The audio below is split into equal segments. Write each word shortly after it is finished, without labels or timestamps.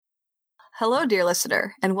Hello, dear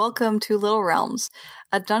listener, and welcome to Little Realms,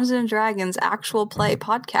 a Dungeons & Dragons actual play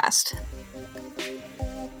podcast.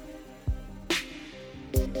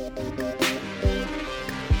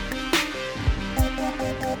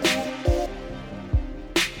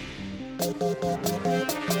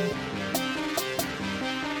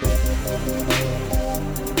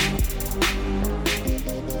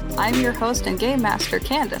 I'm your host and game master,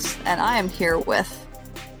 Candace, and I am here with...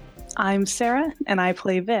 I'm Sarah, and I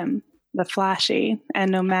play Vim, the flashy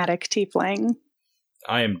and nomadic tiefling.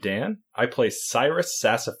 I am Dan. I play Cyrus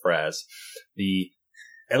Sassafras, the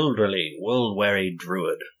elderly, world-weary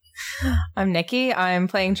druid. I'm Nikki. I'm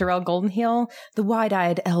playing Jarell Goldenheel, the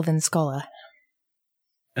wide-eyed elven scholar.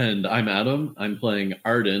 And I'm Adam. I'm playing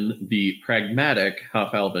Arden, the pragmatic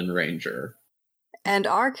half-elven ranger. And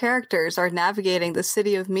our characters are navigating the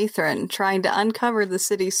city of Mithrin, trying to uncover the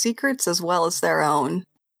city's secrets as well as their own.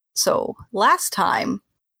 So, last time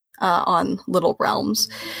on Little Realms,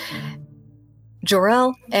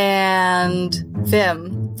 Jarell and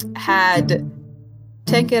Vim had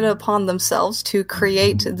taken it upon themselves to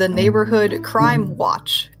create the Neighborhood Crime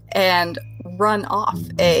Watch and run off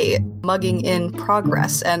a mugging in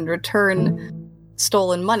progress and return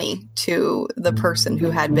stolen money to the person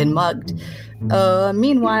who had been mugged.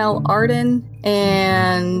 Meanwhile, Arden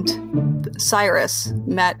and Cyrus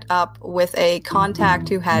met up with a contact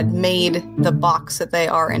who had made the box that they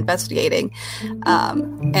are investigating,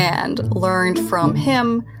 and learned from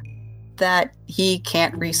him that he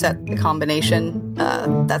can't reset the combination.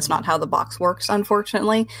 That's not how the box works,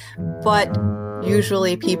 unfortunately, but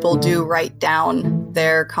usually people do write down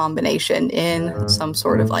their combination in some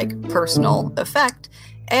sort of personal effect,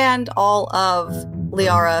 and all of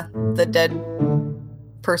Liara, the dead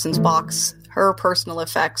person's box, her personal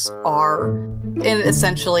effects are in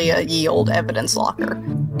essentially a ye old evidence locker.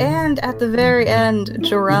 And at the very end,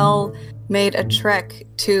 Jarell made a trek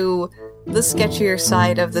to the sketchier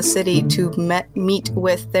side of the city to meet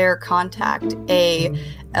with their contact, a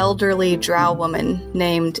elderly drow woman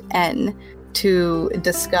named N, to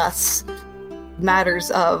discuss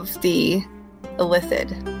matters of the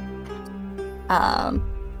Illithid.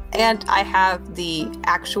 And I have the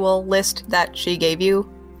actual list that she gave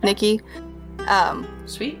you, Nikki.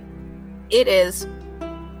 Sweet. It is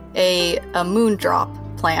a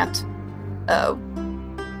moondrop plant,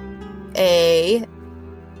 a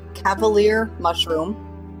cavalier mushroom,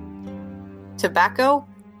 tobacco,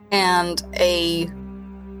 and a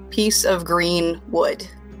piece of green wood,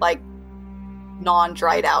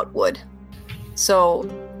 non-dried out wood. So,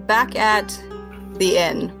 back at the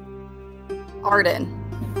inn, Arden.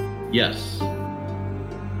 Yes.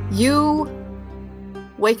 You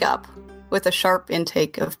wake up with a sharp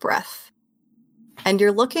intake of breath, and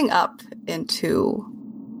you're looking up into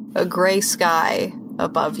a gray sky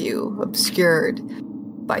above you, obscured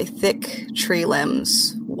by thick tree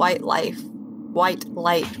limbs, white light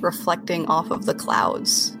reflecting off of the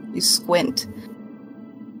clouds. You squint,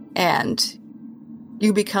 and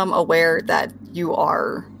you become aware that you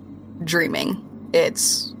are dreaming.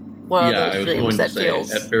 It's one of those dreams that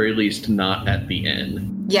feels... at very least, not at the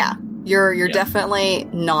inn. Yeah, you're definitely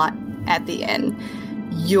not at the inn.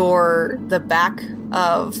 The back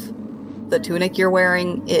of the tunic you're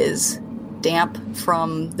wearing is damp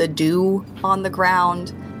from the dew on the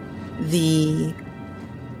ground. The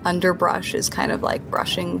underbrush is kind of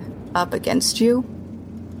brushing up against you.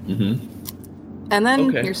 Mm-hmm. And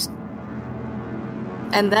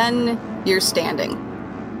then you're standing,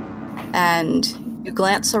 and you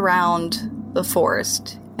glance around the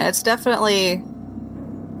forest, and it's definitely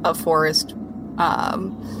a forest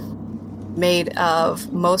made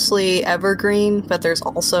of mostly evergreen, but there's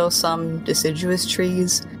also some deciduous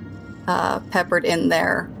trees peppered in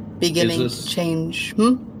there, beginning to change.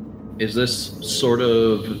 Is this sort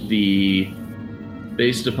of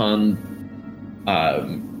based upon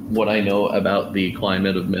what I know about the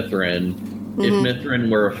climate of Mithrin? Mm-hmm. If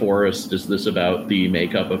Mithrin were a forest, is this about the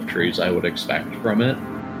makeup of trees I would expect from it?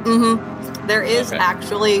 Mm-hmm. There is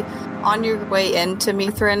actually, on your way into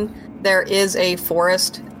Mithrin, there is a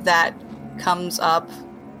forest that comes up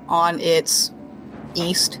on its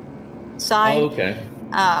east side. Oh, okay.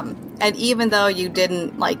 And even though you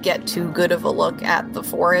didn't get too good of a look at the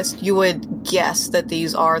forest, you would guess that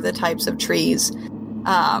these are the types of trees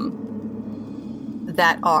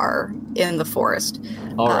that are in the forest.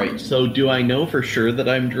 All right, so do I know for sure that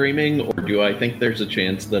I'm dreaming, or do I think there's a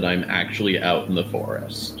chance that I'm actually out in the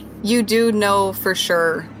forest? You do know for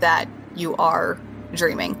sure that you are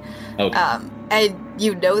dreaming. Okay. And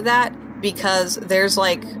you know that because there's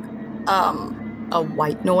a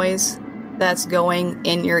white noise that's going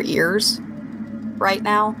in your ears right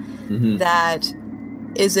now. that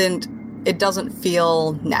it doesn't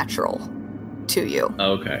feel natural to you.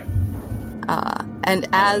 Okay. And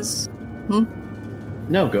as...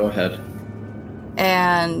 No, go ahead.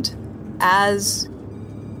 And as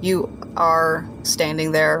you are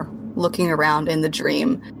standing there looking around in the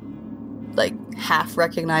dream, like half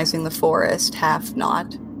recognizing the forest, half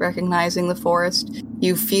not recognizing the forest,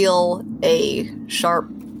 you feel a sharp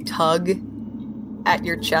tug at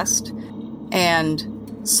your chest, and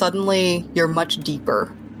suddenly you're much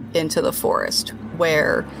deeper into the forest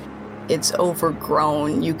where it's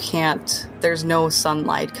overgrown. There's no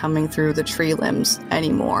sunlight coming through the tree limbs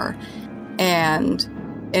anymore.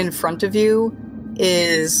 And in front of you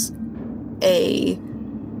is a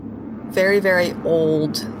very, very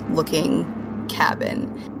old looking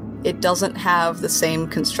cabin. It doesn't have the same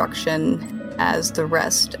construction as the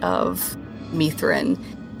rest of Mithrin.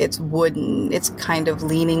 It's wooden. It's kind of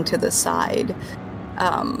leaning to the side.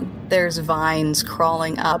 There's vines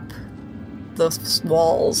crawling up the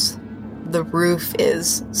walls. The roof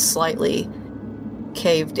is slightly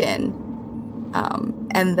caved in.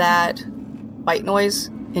 And that white noise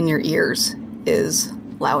in your ears is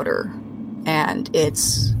louder, and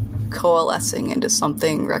it's coalescing into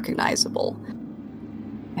something recognizable.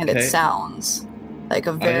 And it sounds like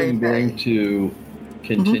a very, I'm going to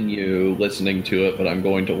continue listening to it, but I'm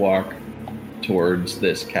going to walk towards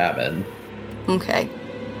this cabin. Okay.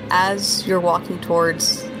 As you're walking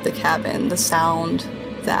towards the cabin, the sound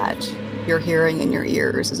that you're hearing in your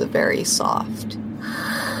ears is a very soft...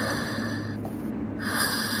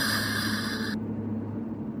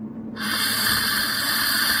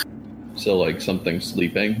 So, like, something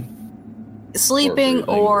sleeping? Sleeping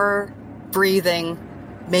or breathing.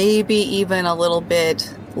 Maybe even a little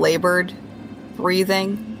bit labored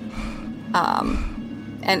breathing.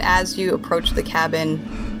 And as you approach the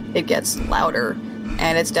cabin, it gets louder.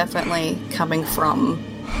 And it's definitely coming from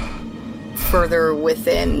further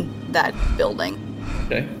within that building.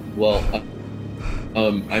 Okay. Well,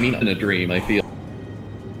 I mean, in a dream, I feel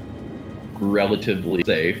relatively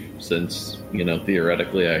safe since,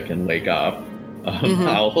 theoretically I can wake up.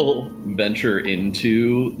 I'll venture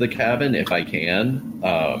into the cabin if I can.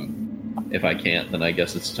 If I can't, then I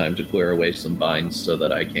guess it's time to clear away some vines so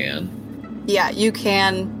that I can. Yeah, you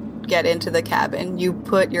can get into the cabin. You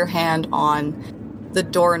put your hand on the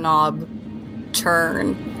doorknob,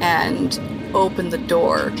 turn, and open the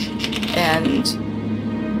door,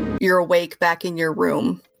 and you're awake back in your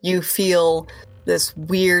room. You feel this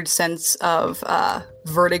weird sense of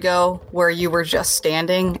vertigo where you were just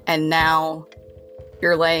standing and now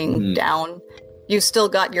you're laying down. You still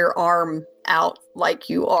got your arm out like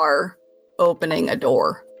you are opening a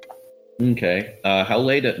door. Okay. How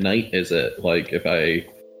late at night is it? Like, if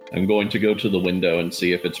I'm going to go to the window and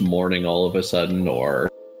see if it's morning all of a sudden, or...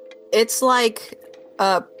 It's like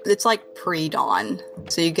pre-dawn.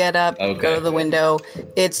 So you get up, go to the window.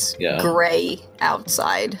 It's gray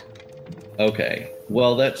outside. Okay.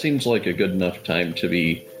 Well, that seems like a good enough time to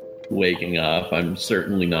be waking up. I'm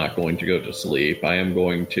certainly not going to go to sleep. I am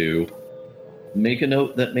going to make a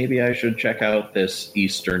note that maybe I should check out this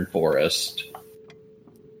eastern forest.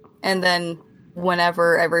 And then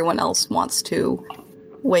whenever everyone else wants to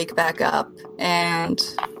wake back up and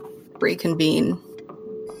reconvene.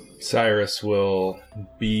 Cyrus will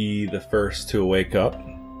be the first to wake up.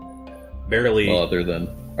 Barely... Well, other than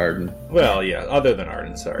Arden. Well, yeah, other than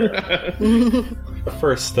Arden, sorry. The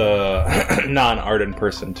first non-Arden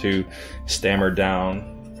person to stammer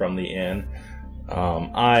down from the inn.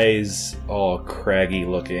 Eyes all craggy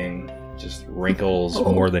looking, just wrinkles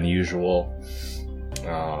more than usual.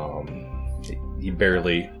 He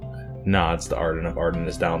barely nods to Arden if Arden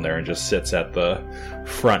is down there and just sits at the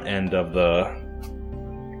front end of the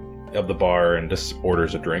bar and just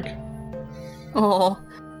orders a drink.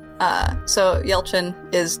 So Yelchin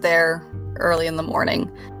is there early in the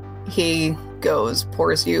morning. He goes,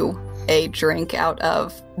 pours you a drink out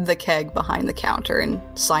of the keg behind the counter and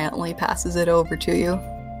silently passes it over to you.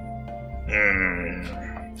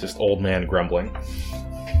 Just old man grumbling.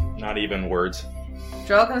 Not even words.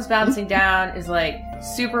 Joel comes bouncing down, is like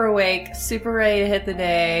super awake, super ready to hit the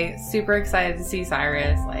day, super excited to see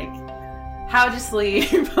Cyrus. Like, how'd you sleep?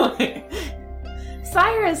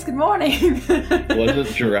 Cyrus, good morning. Wasn't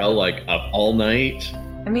Jarrell like up all night?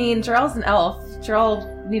 I mean, Jarrell's an elf.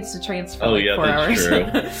 Jarrell needs to transfer 4 hours.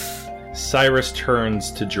 That's true. Cyrus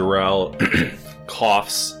turns to Jarrell,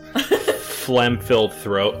 coughs, phlegm-filled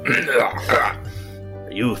throat.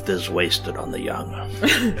 Youth is wasted on the young.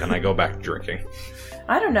 And I go back drinking.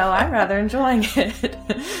 I don't know. I'm rather enjoying it.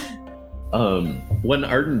 When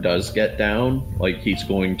Arden does get down, like, he's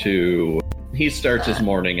going to He starts his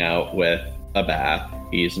morning out with a bath.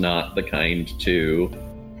 He's not the kind to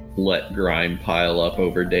let grime pile up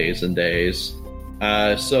over days and days.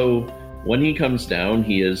 So when he comes down,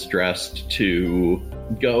 he is dressed to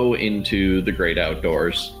go into the great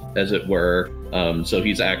outdoors, as it were. So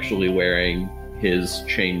he's actually wearing his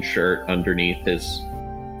chain shirt underneath his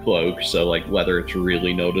cloak, so like whether it's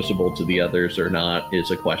really noticeable to the others or not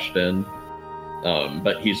is a question.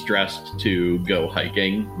 But he's dressed to go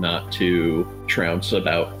hiking, not to trounce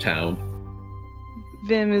about town.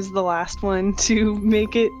 Vim is the last one to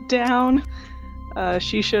make it down.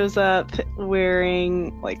 She shows up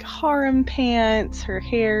wearing like harem pants. Her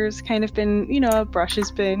hair's kind of been, a brush has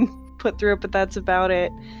been put through it, but that's about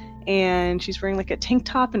it. And she's wearing like a tank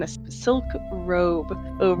top and a silk robe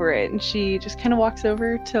over it. And she just kind of walks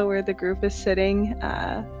over to where the group is sitting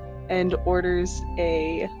and orders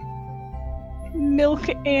a milk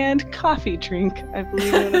and coffee drink, I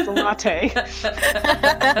believe it is a latte.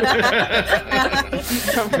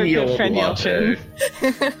 From her good friend Yelchin.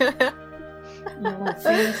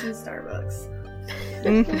 Fancy Starbucks.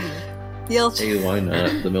 Mm-hmm. Yelchin. Hey, why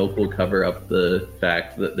not? The milk will cover up the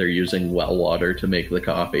fact that they're using well water to make the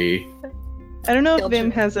coffee. I don't know if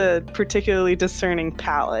Vim has a particularly discerning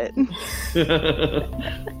palate.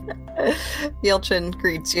 Yelchin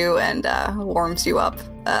greets you and warms you up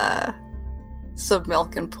some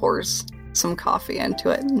milk and pours some coffee into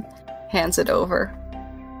it and hands it over.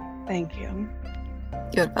 Thank you.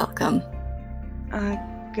 You're welcome.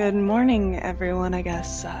 Good morning, everyone, I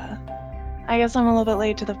guess. I guess I'm a little bit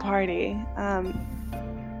late to the party.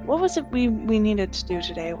 What was it we needed to do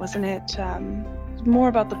today? Wasn't it more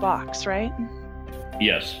about the box, right?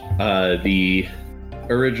 Yes. The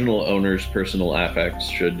original owner's personal affects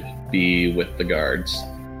should be with the guards.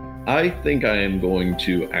 I think I am going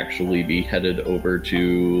to actually be headed over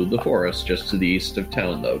to the forest just to the east of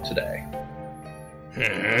town, though, today.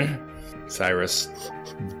 Cyrus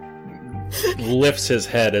lifts his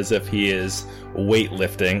head as if he is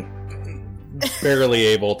weightlifting, barely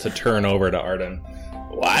able to turn over to Arden.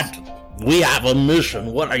 What? We have a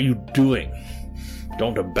mission. What are you doing?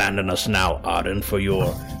 Don't abandon us now, Arden, for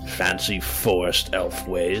your fancy forest elf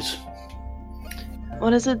ways.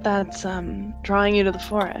 What is it that's drawing you to the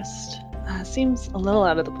forest? Seems a little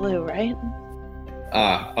out of the blue, right?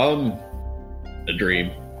 A dream.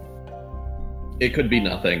 It could be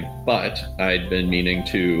nothing, but I'd been meaning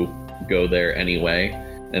to go there anyway,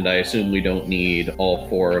 and I assume we don't need all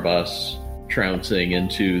four of us trouncing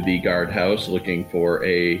into the guardhouse looking for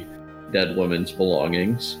a dead woman's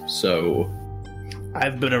belongings, so...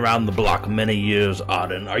 I've been around the block many years,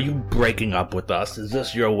 Arden. Are you breaking up with us? Is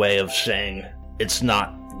this your way of saying it's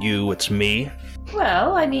not you, it's me?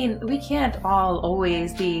 Well, I mean, we can't all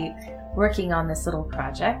always be working on this little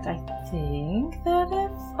project. I think that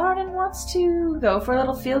if Arden wants to go for a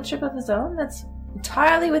little field trip of his own, that's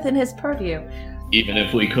entirely within his purview. Even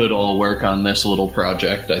if we could all work on this little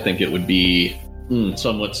project, I think it would be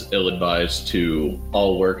somewhat ill-advised to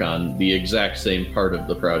all work on the exact same part of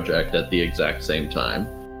the project at the exact same time.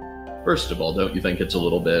 First of all, don't you think it's a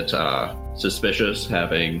little bit suspicious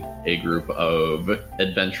having a group of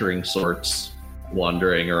adventuring sorts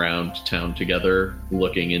wandering around town together,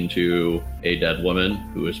 looking into a dead woman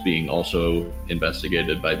who is being also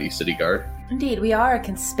investigated by the city guard? Indeed, we are a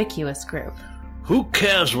conspicuous group. Who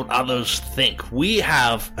cares what others think? We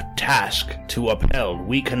have a task to uphold.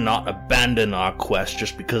 We cannot abandon our quest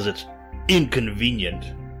just because it's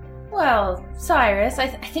inconvenient. Well, Cyrus, I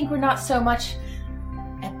think we're not so much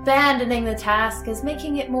abandoning the task as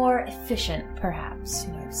making it more efficient, perhaps.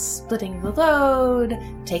 Splitting the load,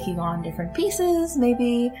 taking on different pieces,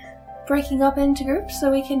 maybe breaking up into groups so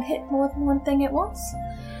we can hit more than one thing at once.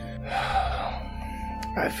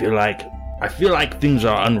 I feel like things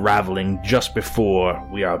are unraveling just before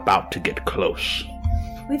we are about to get close.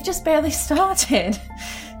 We've just barely started.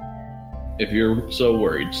 If you're so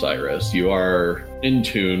worried, Cyrus, you are in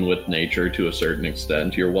tune with nature to a certain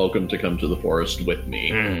extent. You're welcome to come to the forest with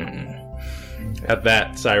me. At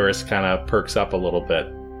that, Cyrus kind of perks up a little bit.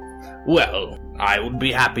 Well, I would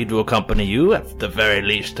be happy to accompany you, at the very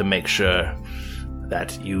least to make sure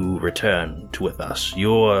that you return with us.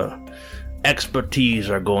 Your expertise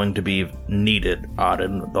are going to be needed,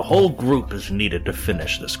 Arden. The whole group is needed to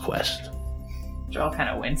finish this quest. Joel kind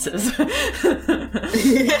of winces.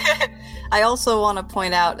 I also want to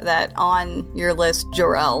point out that on your list,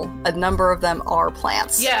 Jorel, a number of them are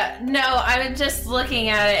plants. Yeah, no, I'm just looking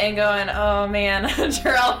at it and going, oh man,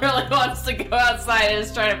 Jorel really wants to go outside and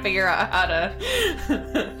is trying to figure out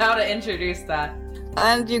how to introduce that.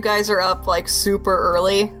 And you guys are up like super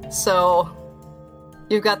early, so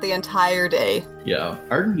You've got the entire day. Yeah,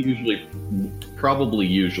 Arden usually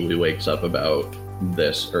wakes up about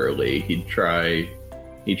this early. He tries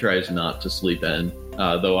not to sleep in,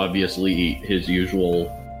 though obviously his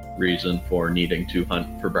usual reason for needing to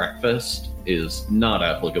hunt for breakfast is not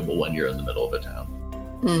applicable when you're in the middle of a town.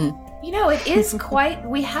 You know, it is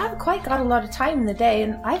we have quite got a lot of time in the day,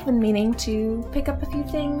 and I've been meaning to pick up a few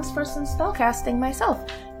things for some spellcasting myself.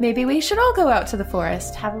 Maybe we should all go out to the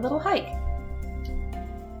forest, have a little hike.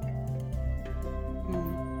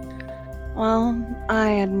 Well,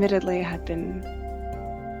 I admittedly had been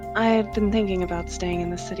thinking about staying in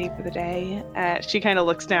the city for the day. She kind of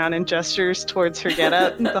looks down and gestures towards her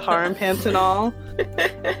getup, the harem pants and all.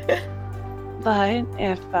 But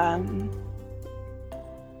if,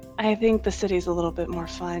 I think the city's a little bit more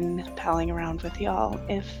fun palling around with y'all.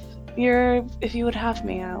 If you would have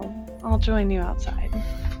me, I'll join you outside.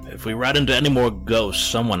 If we ride into any more ghosts,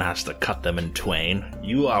 someone has to cut them in twain.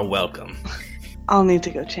 You are welcome. I'll need to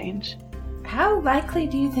go change. How likely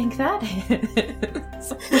do you think that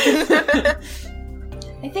is?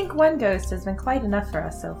 I think one ghost has been quite enough for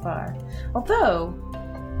us so far. Although,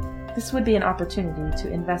 this would be an opportunity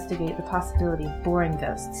to investigate the possibility of boring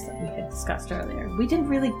ghosts that we had discussed earlier. We didn't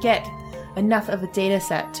really get enough of a data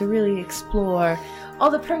set to really explore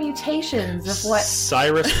all the permutations of what...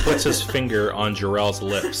 Cyrus puts his finger on Jarrell's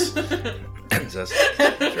lips and says,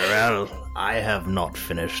 Jarrell, I have not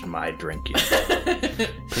finished my drink yet.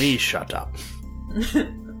 Please shut up.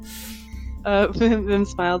 Vim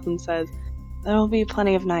smiles and says, there will be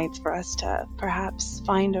plenty of nights for us to perhaps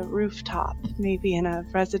find a rooftop, maybe in a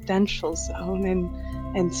residential zone,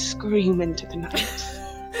 and scream into the night.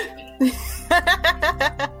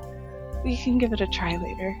 We can give it a try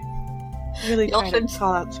later. Really trying to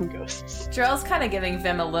call out some ghosts. Jarrell's kind of giving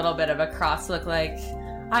Vim a little bit of a cross look, like,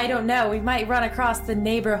 I don't know, we might run across the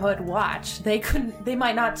neighborhood watch. They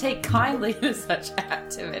might not take kindly to such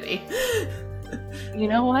activity. You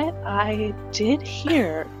know what? I did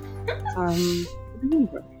hear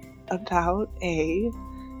about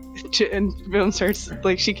and Vim starts,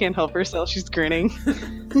 like, she can't help herself, she's grinning.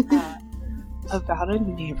 About a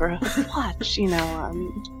neighborhood watch,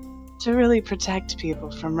 to really protect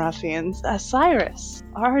people from ruffians. Cyrus,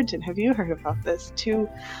 Arden, have you heard about this? Two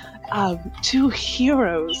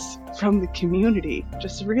heroes from the community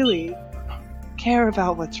just really care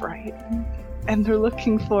about what's right. And they're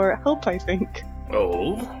looking for help, I think.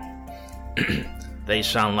 Oh? They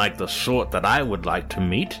sound like the sort that I would like to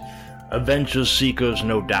meet. Adventure seekers,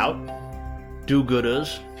 no doubt.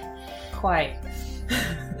 Do-gooders. Quite.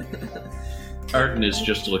 Arden is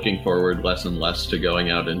just looking forward less and less to going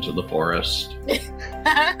out into the forest.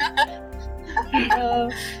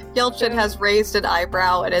 Yelchin has raised an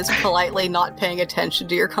eyebrow and is politely not paying attention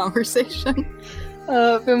to your conversation.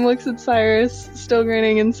 Vim looks at Cyrus, still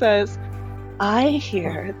grinning, and says, I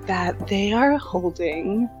hear that they are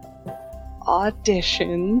holding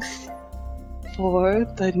auditions for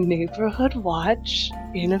the neighborhood watch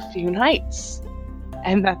in a few nights,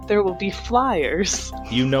 and that there will be flyers.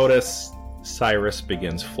 You notice Cyrus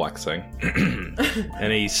begins flexing,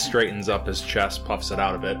 and he straightens up his chest, puffs it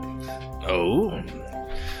out a bit. Oh,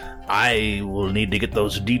 I will need to get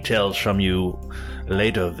those details from you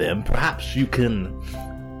later, Vim. Perhaps you can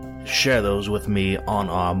share those with me on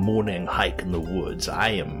our morning hike in the woods. I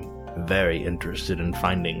am very interested in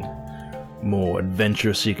finding more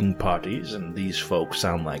adventure-seeking parties, and these folks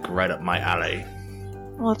sound like right up my alley.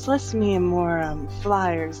 Well, it's less me and more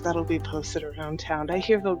flyers that'll be posted around town. I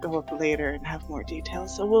hear they'll go up later and have more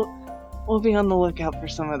details, so we'll be on the lookout for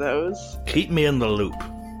some of those. Keep me in the loop.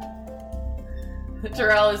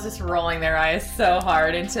 Jarrell is just rolling their eyes so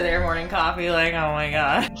hard into their morning coffee, like, oh my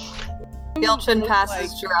god. Yelchin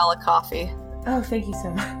passes Jarrell a coffee. Oh, thank you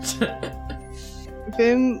so much.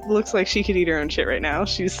 Vim looks like she could eat her own shit right now.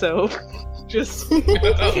 She's so... just...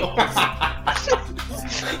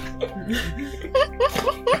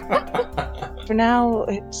 For now,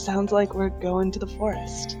 it sounds like we're going to the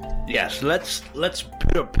forest. Yes, let's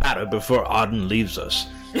pitter-patter before Arden leaves us.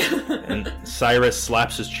 And Cyrus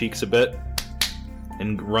slaps his cheeks a bit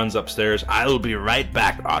and runs upstairs. I'll be right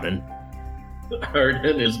back, Arden.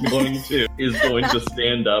 Arden is going to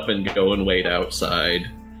stand up and go and wait outside.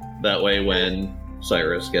 That way when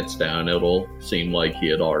Cyrus gets down, it'll seem like he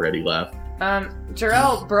had already left.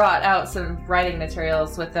 Jarrell brought out some writing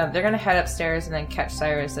materials with them. They're gonna head upstairs and then catch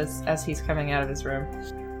Cyrus as he's coming out of his room.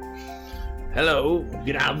 Hello,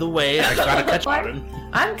 get out of the way. I gotta catch Arden.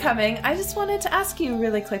 I'm coming. I just wanted to ask you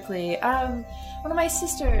really quickly. One of my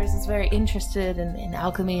sisters is very interested in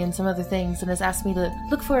alchemy and some other things and has asked me to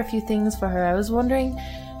look for a few things for her. I was wondering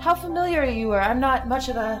how familiar you are. I'm not much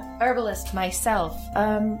of a herbalist myself.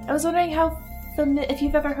 I was wondering if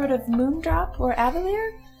you've ever heard of Moondrop or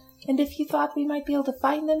Avalier, and if you thought we might be able to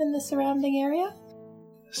find them in the surrounding area?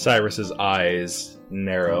 Cyrus's eyes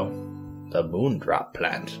narrow. The Moondrop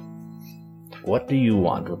plant. What do you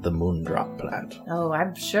want with the Moondrop plant? Oh,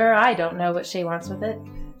 I'm sure I don't know what she wants with it.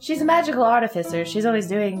 She's a magical artificer. She's always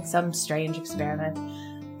doing some strange experiment.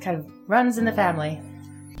 Kind of runs in the family.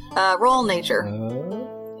 Roll nature.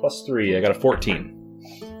 +3. I got a 14.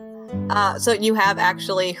 So you have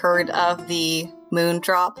actually heard of the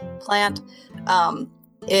Moondrop plant.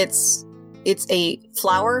 It's a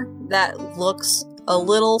flower that looks a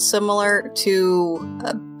little similar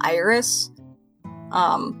to iris.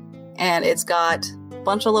 And it's got a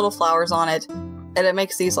bunch of little flowers on it, and it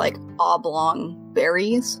makes these like oblong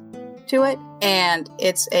berries to it. And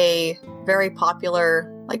it's a very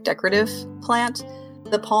popular like decorative plant.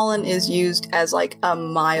 The pollen is used as like a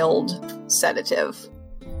mild sedative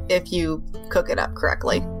if you cook it up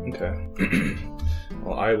correctly. Okay.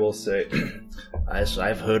 Well, I will say,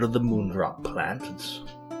 I've heard of the Moondrop plant. It's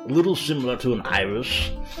a little similar to an iris.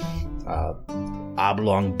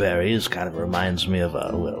 Oblong berries kind of reminds me of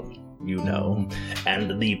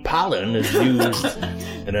and the pollen is used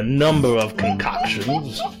in a number of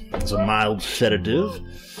concoctions as a mild sedative,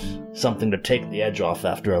 something to take the edge off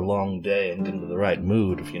after a long day and get into the right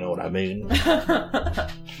mood, if you know what I mean.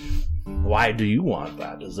 Why do you want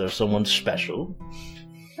that? Is there someone special?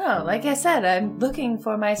 No, like I said, I'm looking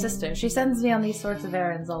for my sister. She sends me on these sorts of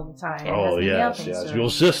errands all the time. Oh, yes. Your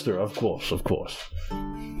sister, of course.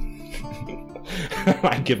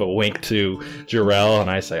 I give a wink to Jarell and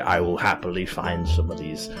I say, I will happily find some of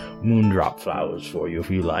these Moondrop flowers for you if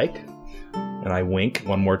you like. And I wink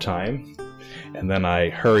one more time. And then I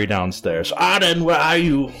hurry downstairs. Arden, where are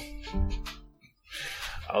you?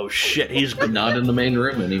 Oh shit, he's not in the main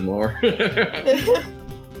room anymore.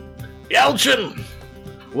 Yelchin!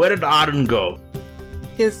 Where did Arden go?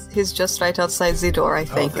 He's just right outside the door, I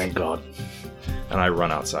think. Oh, thank God. And I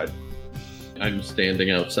run outside. I'm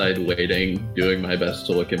standing outside waiting, doing my best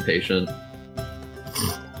to look impatient.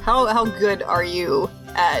 How good are you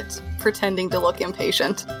at pretending to look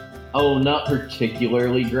impatient? Oh, not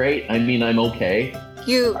particularly great. I mean, I'm okay.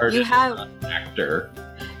 You have an actor.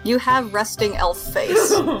 You have resting elf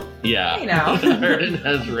face. Yeah. Hey now. Arden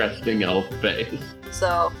has resting elf face.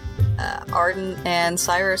 So, Arden and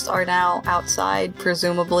Cyrus are now outside,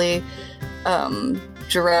 presumably.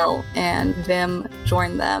 Jarell and Vim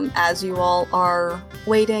join them. As you all are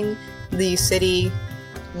waiting, the city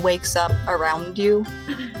wakes up around you,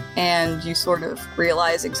 and you sort of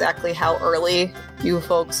realize exactly how early you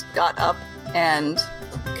folks got up and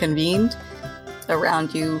convened.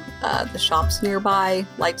 Around you, the shops nearby,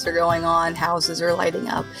 lights are going on, houses are lighting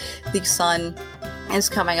up, the sun is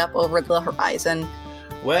coming up over the horizon.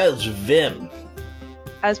 Where's Vim?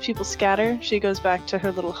 As people scatter, she goes back to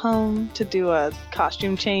her little home to do a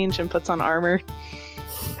costume change and puts on armor.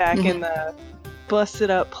 Back in the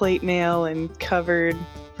busted up plate mail and covered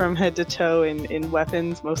from head to toe in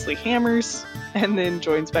weapons, mostly hammers, and then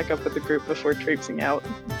joins back up with the group before traipsing out.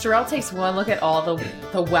 Jarell takes one look at all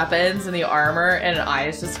the weapons and the armor, and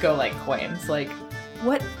eyes just go like coins. Like,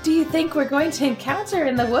 what do you think we're going to encounter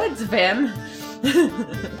in the woods, Vim?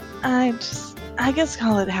 I guess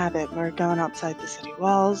call it habit. We're going outside the city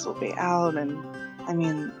walls, we'll be out, and I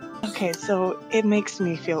mean, okay, so it makes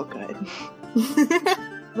me feel good.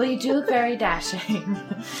 Well, you do look very dashing.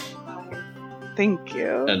 Thank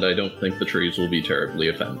you. And I don't think the trees will be terribly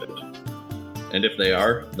offended. And if they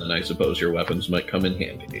are, then I suppose your weapons might come in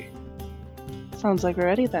handy. Sounds like we're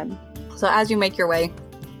ready then. So as you make your way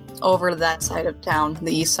over to that side of town,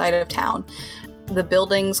 the east side of town, the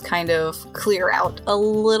buildings kind of clear out a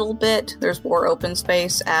little bit. There's more open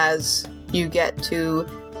space as you get to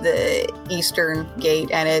the eastern gate,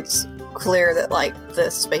 and it's clear that like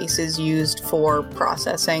the space is used for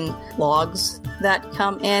processing logs that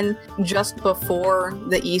come in. Just before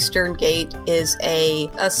the eastern gate is a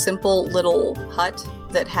simple little hut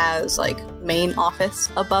that has like main office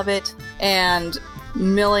above it, and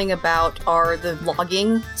milling about are the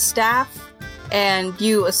logging staff. And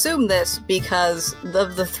you assume this because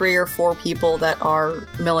of the 3 or 4 people that are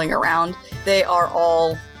milling around. They are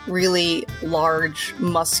all really large,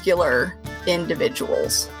 muscular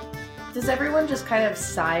individuals. Does everyone just kind of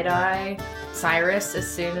side-eye Cyrus as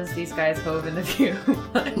soon as these guys hove into view?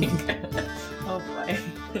 Like, oh boy.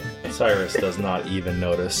 Cyrus does not even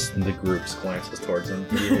notice the group's glances towards him.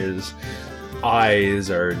 His eyes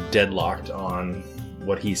are deadlocked on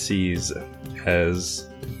what he sees as,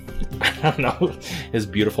 I don't know, his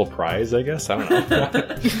beautiful prize, I guess? I don't know.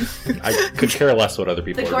 I could care less what other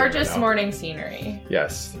people The are doing gorgeous right now. morning scenery.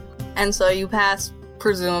 Yes. And so you pass,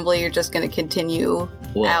 presumably you're just going to continue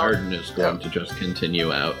Well, out. Arden is going to just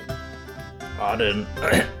continue out. Arden,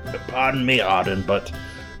 pardon me, Arden, but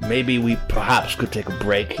maybe we perhaps could take a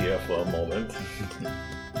break here for a moment.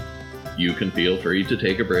 You can feel free to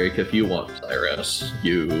take a break if you want, Cyrus.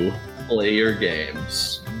 You play your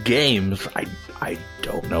games. Games? I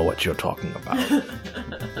don't know what you're talking about.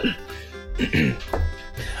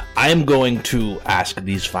 I'm going to ask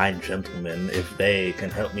these fine gentlemen if they can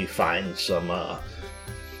help me find some,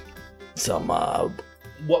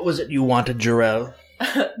 what was it you wanted, Jarrell?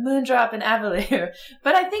 Moondrop and Avalier.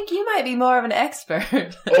 But I think you might be more of an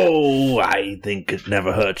expert. Oh, I think it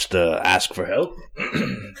never hurts to ask for help.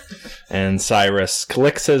 And Cyrus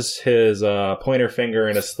clicks his pointer finger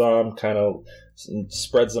and his thumb, kind of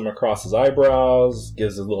spreads them across his eyebrows,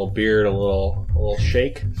 gives his little beard a little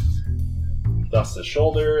shake, dusts his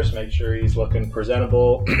shoulders, make sure he's looking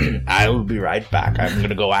presentable. I'll be right back. I'm going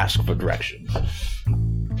to go ask for directions.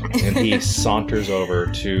 And he saunters over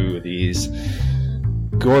to these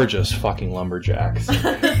gorgeous fucking lumberjacks.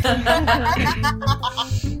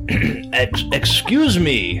 Excuse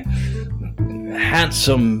me,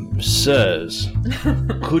 handsome sirs.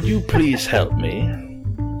 Could you please help me?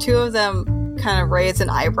 Two of them kind of raise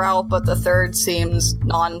an eyebrow, but the third seems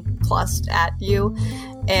nonplussed at you,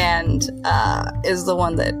 and is the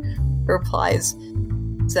one that replies,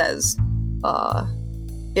 says,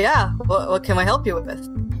 yeah, what can I help you with?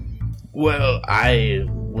 Well, I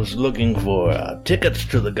was looking for tickets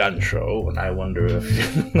to the gun show, and I wonder if...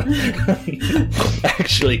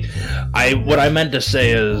 Actually, what I meant to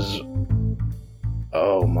say is...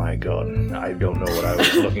 Oh my god, I don't know what I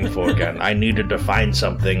was looking for again. I needed to find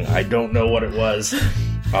something. I don't know what it was.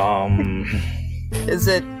 Is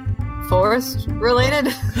it forest related?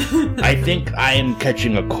 I think I am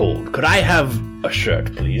catching a cold. Could I have a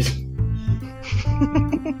shirt, please?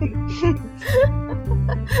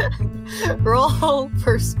 Roll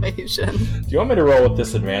persuasion. Do you want me to roll with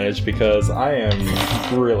disadvantage? Because I am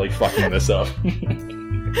really fucking this up.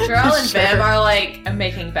 Jarrell and Bam are like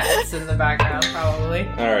making bets in the background, probably.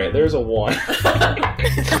 Alright, there's a 1.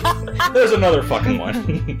 There's another fucking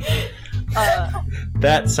 1.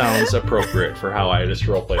 That sounds appropriate for how I just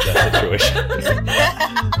roleplayed that situation.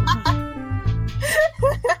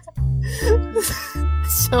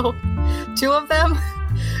 So, two of them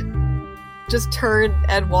just turn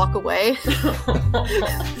and walk away.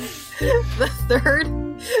 The third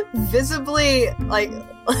visibly, like,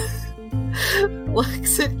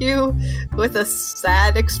 looks at you with a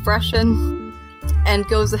sad expression and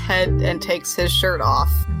goes ahead and takes his shirt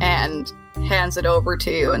off and hands it over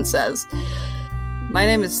to you and says, "My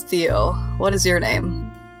name is Theo. What is your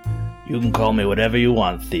name?" You can call me whatever you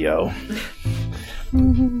want, Theo.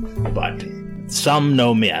 But some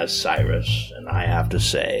know me as Cyrus, and I have to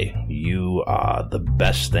say, you are the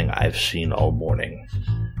best thing I've seen all morning.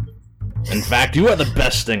 In fact, you are the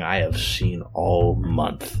best thing I have seen all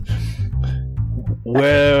month.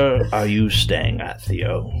 Where are you staying at,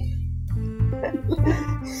 Theo?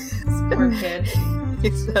 Poor kid.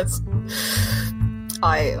 He says,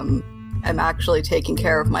 "I am actually taking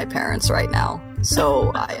care of my parents right now,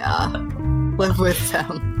 so I live with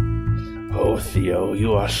them." Oh, Theo,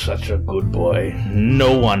 you are such a good boy.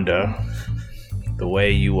 No wonder. The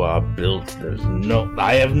way you are built,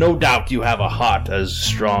 I have no doubt you have a heart as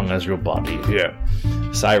strong as your body. Here.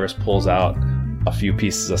 Cyrus pulls out a few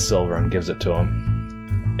pieces of silver and gives it to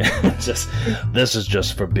him. This is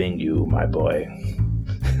just for being you, my boy.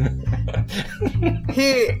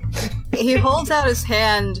 He holds out his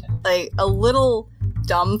hand, like, a little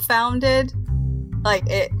dumbfounded. Like,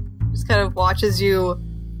 it just kind of watches you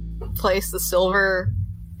place the silver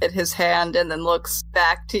in his hand and then looks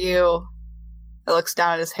back to you. It looks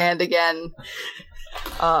down at his hand again.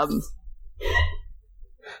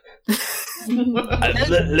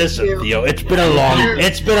 Listen, Theo, it's been a long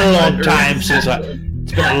time since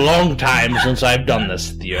I've done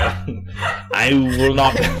this, Theo. I will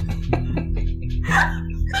not.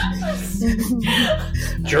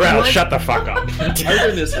 Jarrell, shut the fuck up.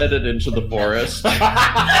 Arden is headed into the forest.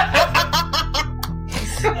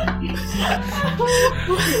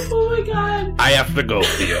 Oh my god. I have to go,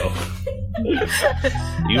 Theo.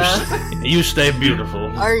 You stay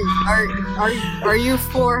beautiful. Are you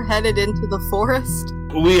four headed into the forest?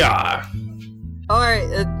 We are. Alright,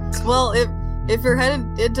 well, if you're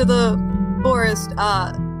headed into the forest,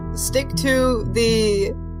 stick to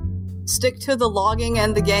the logging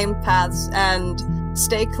and the game paths and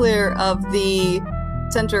stay clear of the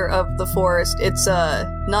center of the forest. It's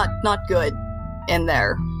not good in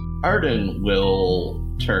there. Arden will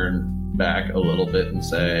turn back a little bit and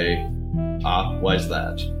say, why's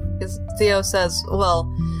that? Because Theo says,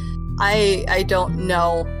 well, I don't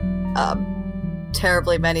know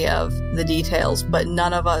terribly many of the details, but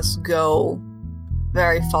none of us go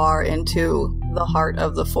very far into the heart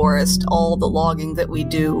of the forest. All the logging that we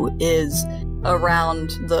do is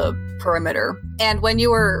around the perimeter. And when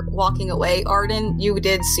you were walking away, Arden, you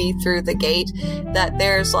did see through the gate that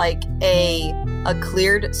there's like a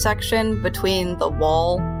cleared section between the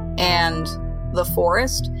wall and the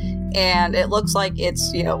forest, and it looks like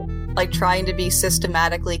it's, like trying to be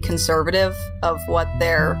systematically conservative of what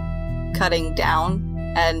they're cutting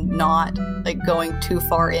down and not like going too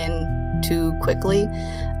far in too quickly.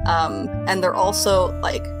 And they're also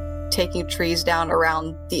like taking trees down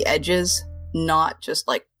around the edges, not just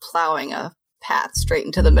like plowing a path straight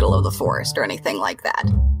into the middle of the forest or anything like that.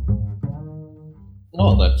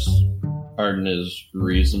 Well, Arden is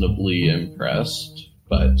reasonably impressed,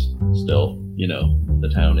 but still,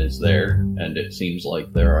 the town is there, and it seems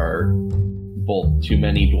like there are both too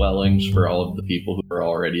many dwellings for all of the people who are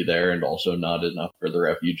already there and also not enough for the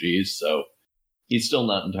refugees, so he's still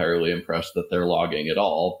not entirely impressed that they're logging at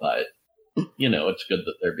all, but, it's good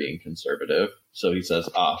that they're being conservative. So he says,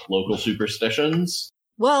 local superstitions?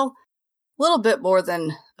 Well, a little bit more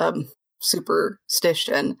than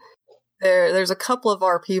superstition. There's a couple of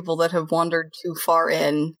our people that have wandered too far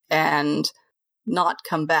in and not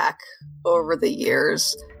come back over the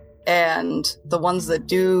years, and the ones that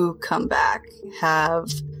do come back have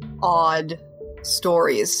odd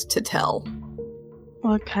stories to tell.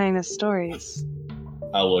 What kind of stories?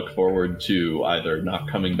 I'll look forward to either not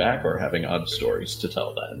coming back or having odd stories to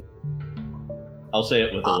tell then. I'll say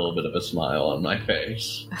it with a little bit of a smile on my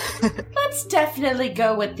face. Let's definitely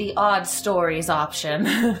go with the odd stories option.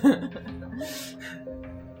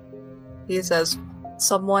 He says,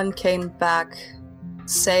 someone came back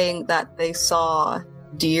saying that they saw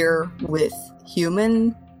deer with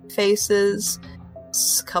human faces.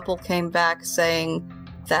 A couple came back saying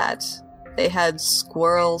that they had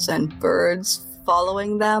squirrels and birds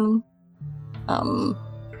following them, and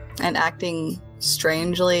acting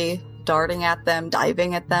strangely, darting at them,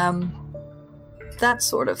 diving at them, that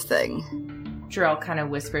sort of thing. Jarrell kind of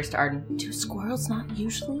whispers to Arden, do squirrels not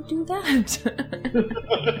usually do that?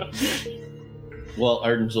 Well,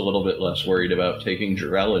 Arden's a little bit less worried about taking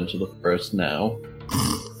Jarrell into the forest now.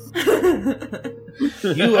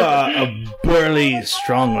 You are a burly,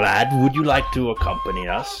 strong lad. Would you like to accompany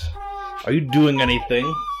us? Are you doing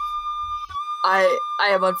anything? I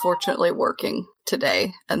am unfortunately working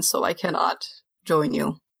today, and so I cannot join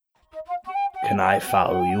you. Can I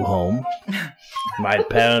follow you home? My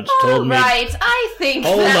parents told me... Right, I think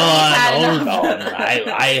Hold on.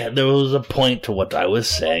 I There was a point to what I was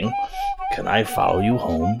saying. Can I follow you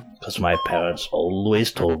home? Because my parents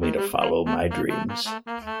always told me to follow my dreams.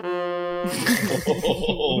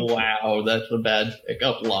 Oh, wow, that's a bad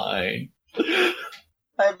pickup line.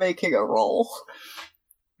 I'm making a roll.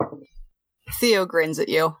 Theo grins at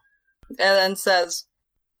you, and then says,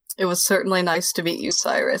 it was certainly nice to meet you,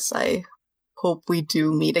 Cyrus. I hope we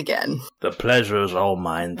do meet again. The pleasure is all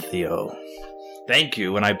mine, Theo. Thank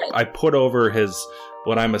you. And I put over his,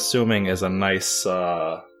 what I'm assuming is a nice,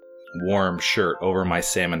 warm shirt over my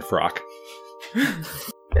salmon frock.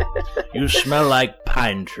 You smell like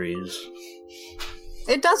pine trees.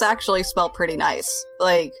 It does actually smell pretty nice.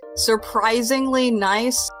 Like, surprisingly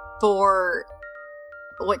nice for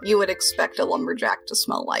what you would expect a lumberjack to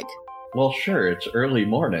smell like. Well, sure, it's early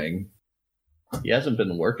morning. He hasn't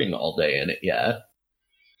been working all day in it yet.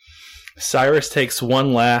 Cyrus takes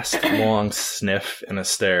one last long sniff and a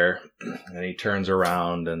stare, and he turns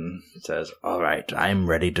around and says, all right, I'm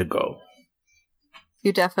ready to go.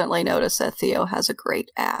 You definitely notice that Theo has a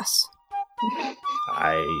great ass.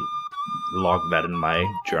 I log that in my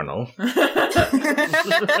journal. The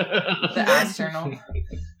ass journal.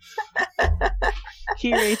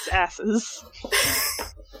 He rates asses.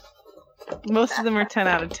 Most of them are 10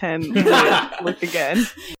 out of 10. Look again.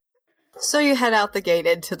 So you head out the gate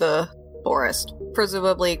into the forest,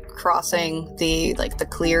 presumably crossing the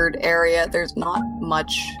cleared area. There's not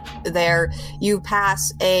much there. You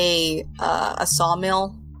pass a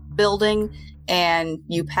sawmill building, and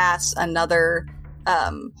you pass another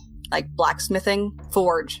blacksmithing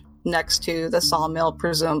forge next to the sawmill.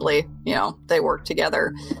 Presumably, they work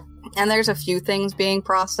together. And there's a few things being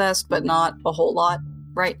processed, but not a whole lot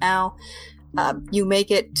right now. You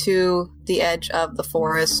make it to the edge of the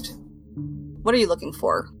forest. What are you looking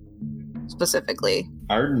for, specifically?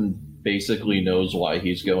 Arden basically knows why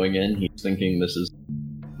he's going in. He's thinking this is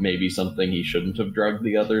maybe something he shouldn't have drugged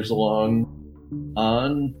the others along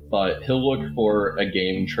on, but he'll look for a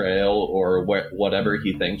game trail or whatever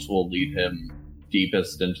he thinks will lead him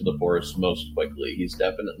deepest into the forest most quickly. He's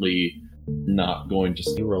definitely not going to...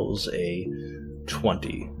 He rolls a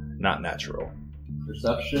 20, not natural.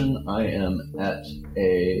 Perception, I am at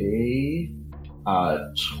a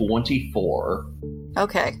 24.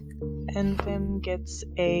 Okay. And Vim gets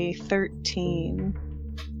a 13.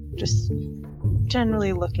 Just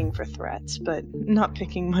generally looking for threats, but not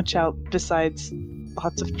picking much out besides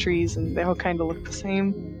lots of trees, and they all kind of look the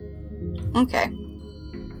same. Okay.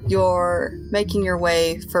 You're making your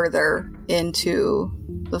way further into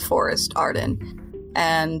the forest, Arden,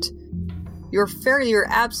 and you're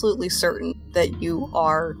absolutely certain that you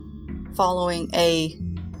are following a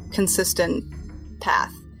consistent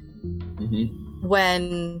path. Mm-hmm.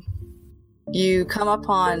 When you come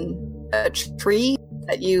upon a tree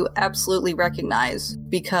that you absolutely recognize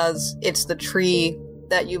because it's the tree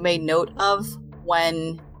that you made note of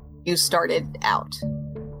when you started out.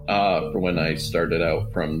 For when I started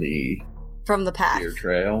out from the path. deer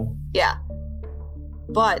trail? Yeah.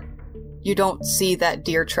 But you don't see that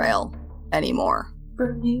deer trail anymore.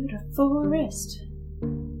 Bermuda Forest.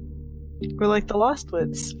 We're like the Lost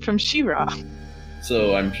Woods from She-Ra.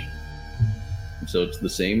 So it's the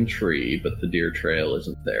same tree, but the deer trail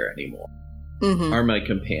isn't there anymore. Mm-hmm. Are my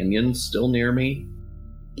companions still near me?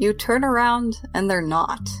 You turn around and they're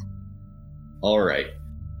not. Alright.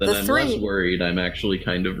 Then The I'm three- less worried. I'm actually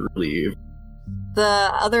kind of relieved.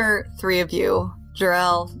 The other three of you,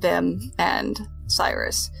 Jarell, Vim, and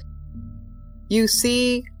Cyrus, you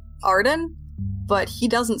see Arden, but he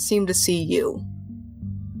doesn't seem to see you.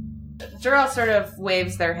 Jarell sort of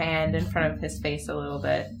waves their hand in front of his face a little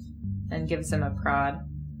bit and gives him a prod.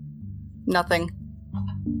 Nothing.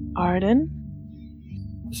 Arden?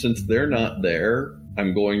 Since they're not there,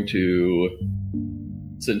 I'm going to...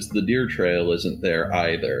 Since the deer trail isn't there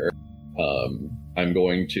either, I'm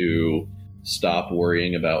going to stop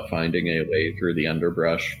worrying about finding a way through the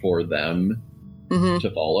underbrush for them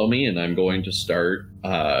to follow me, and I'm going to start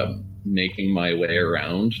making my way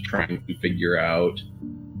around, trying to figure out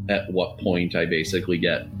at what point I basically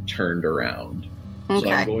get turned around. Okay.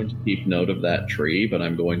 So I'm going to keep note of that tree, but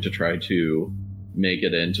I'm going to try to make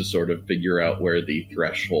it in to sort of figure out where the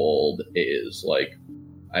threshold is. Like,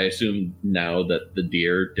 I assume now that the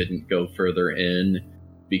deer didn't go further in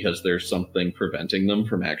because there's something preventing them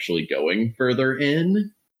from actually going further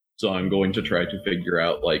in. So I'm going to try to figure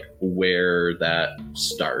out, like, where that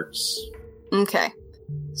starts. Okay.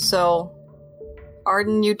 So,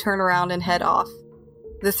 Arden, you turn around and head off.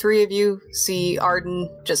 The three of you see Arden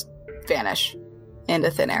just vanish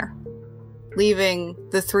into thin air, leaving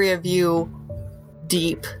the three of you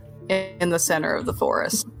deep in the center of the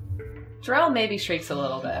forest. Jarell maybe shrieks a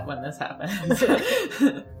little bit when this happens.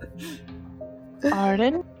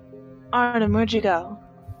 Arden? Arden, where'd you go?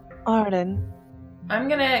 Arden. I'm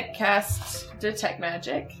gonna cast Detect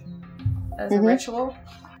Magic as a ritual.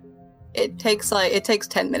 It takes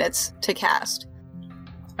 10 minutes to cast.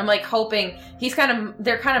 I'm like hoping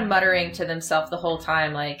they're kind of muttering to themselves the whole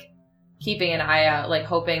time, like keeping an eye out, like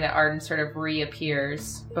hoping that Arden sort of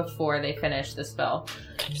reappears before they finish the spell.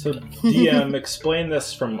 So, DM, explain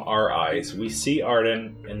this from our eyes. We see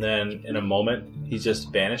Arden, and then in a moment, he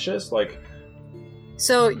just vanishes. Like,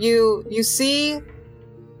 So you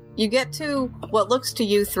get to what looks to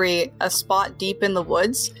you three a spot deep in the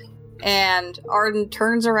woods, and Arden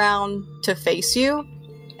turns around to face you,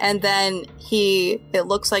 and then it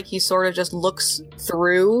looks like he sort of just looks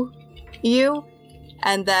through you,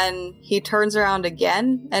 and then he turns around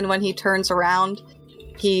again, and when he turns around,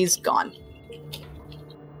 he's gone.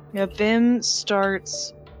 Yeah, Vim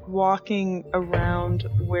starts walking around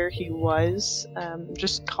where he was,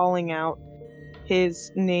 just calling out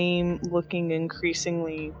his name, looking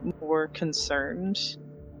increasingly more concerned.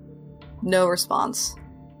 No response.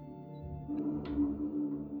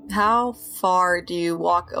 How far do you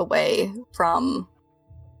walk away from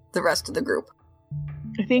the rest of the group?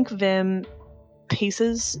 I think Vim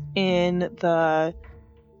paces in the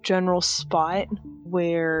general spot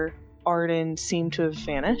where Arden seemed to have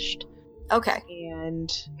vanished. Okay.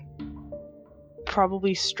 And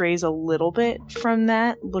probably strays a little bit from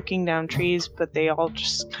that, looking down trees, but they all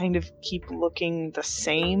just kind of keep looking the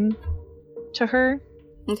same to her.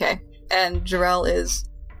 Okay. And Jarell is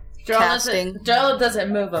casting. Jarell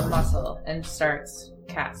doesn't move a muscle and starts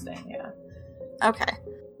casting, yeah. Okay.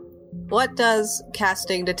 what does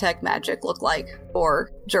casting Detect Magic look like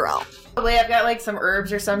for Jarrell? Probably I've got like some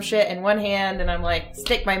herbs or some shit in one hand, and I'm like,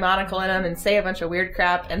 stick my monocle in them and say a bunch of weird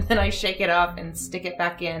crap, and then I shake it off and stick it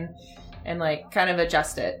back in and like kind of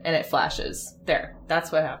adjust it, and it flashes. There.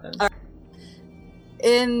 That's what happens.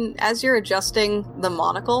 As you're adjusting the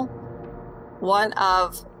monocle, one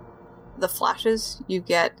of the flashes, you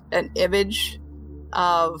get an image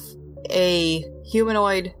of a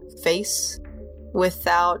humanoid face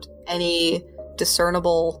without any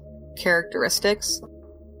discernible characteristics,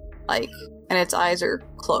 and its eyes are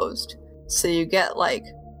closed. So you get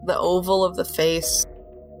the oval of the face,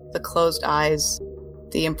 the closed eyes,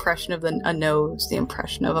 the impression of a nose, the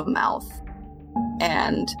impression of a mouth,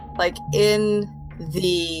 and in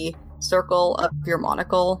the circle of your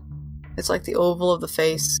monocle, it's the oval of the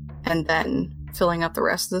face, and then filling up the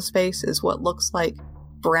rest of the space is what looks like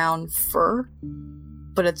brown fur,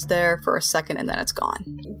 but it's there for a second and then it's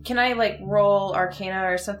gone. Can I roll Arcana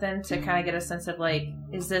or something to kind of get a sense of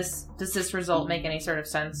does this result make any sort of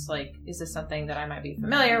sense? Is this something that I might be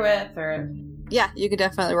familiar with, or? Yeah, you could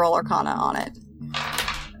definitely roll Arcana on it.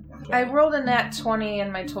 I rolled a nat 20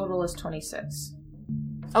 and my total is 26.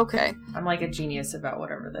 Okay. I'm a genius about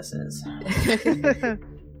whatever this is.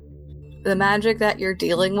 The magic that you're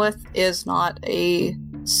dealing with is not a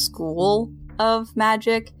school of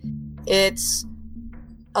magic. It's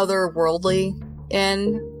otherworldly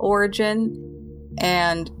in origin,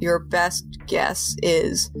 and your best guess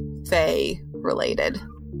is Fae related.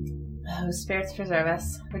 Oh, spirits preserve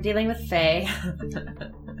us. We're dealing with Fae.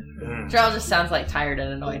 Jarrell just sounds tired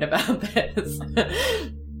and annoyed about this.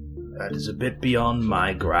 That is a bit beyond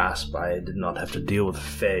my grasp. I did not have to deal with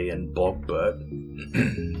Fae and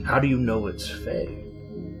Bulkbird. How do you know it's Fae?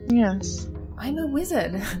 Yes. I'm a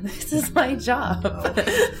wizard. This is my job.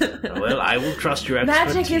 Well, I will trust your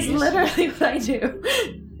expertise. Magic is literally what I do.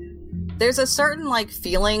 There's a certain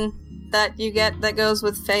feeling that you get that goes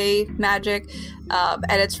with Fae magic,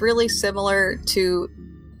 and it's really similar to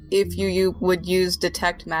if you would use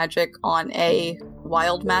Detect Magic on a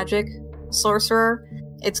wild magic sorcerer.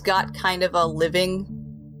 It's got kind of a living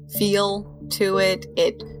feel to it.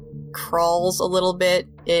 It crawls a little bit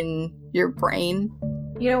in your brain.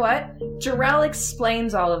 You know what? Jarrell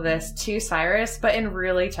explains all of this to Cyrus, but in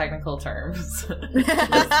really technical terms.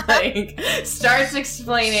 Starts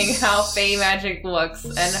explaining how Fae magic looks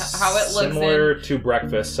and how it looks. Similar to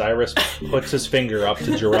breakfast, Cyrus puts his finger up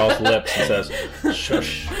to Jarrell's lips and says,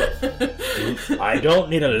 "Shush! I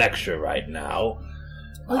don't need a lecture right now."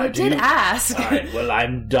 Well, you did ask. All right, well,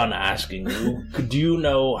 I'm done asking you. Do you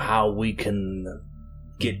know how we can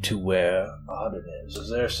get to where Arden is? Is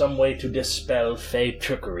there some way to dispel Fae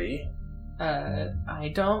trickery?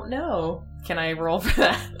 I don't know. Can I roll for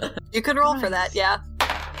that? You could roll for that, yeah.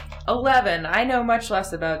 11. I know much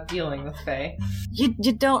less about dealing with Fae.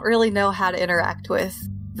 You don't really know how to interact with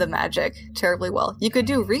the magic terribly well. You could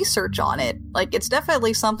do research on it. It's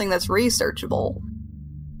definitely something that's researchable,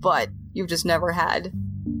 but you've just never had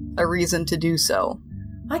a reason to do so.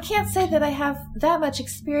 I can't say that I have that much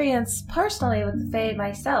experience personally with the Fae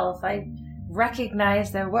myself. I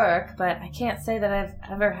recognize their work, but I can't say that I've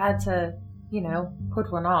ever had to,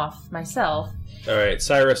 put one off myself. Alright,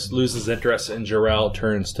 Cyrus loses interest and Jarrell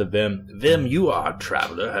turns to Vim. Vim, you are a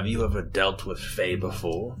traveler. Have you ever dealt with Fae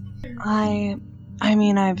before?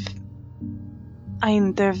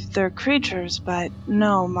 They're creatures, but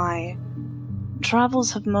no, my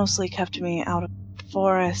travels have mostly kept me out of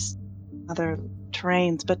forests, other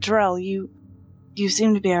terrains. But Jarrell, you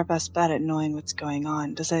seem to be our best bet at knowing what's going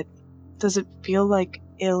on. Does it feel like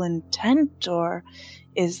ill intent, or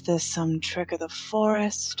is this some trick of the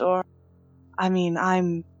forest? Or,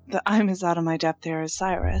 I'm as out of my depth here as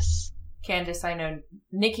Cyrus. Candace, I know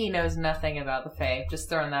Nikki knows nothing about the Fae. Just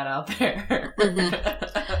throwing that out there.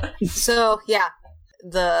 Mm-hmm. So, yeah,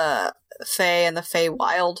 the Fae and the Fae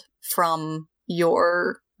Wild, from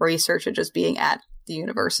your research and just being at the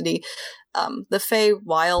university, the Fae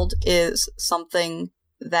Wild is something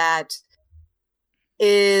that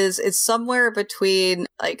is somewhere between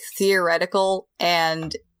theoretical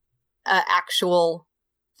and actual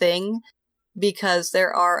thing, because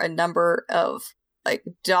there are a number of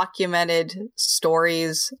documented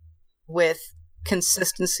stories with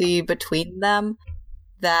consistency between them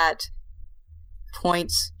that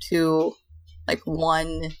points to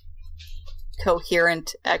one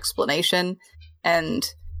coherent explanation. And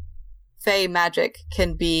Fae magic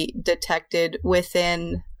can be detected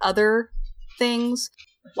within other things.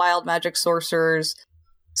 Wild magic sorcerers,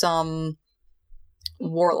 some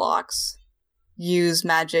warlocks use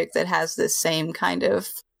magic that has this same kind of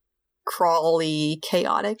crawly,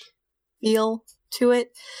 chaotic feel to it.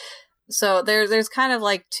 So there's kind of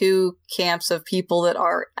like two camps of people that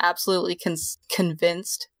are absolutely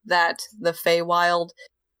convinced that the Feywild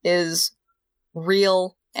is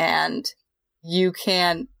real and you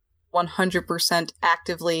can 100%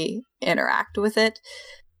 actively interact with it.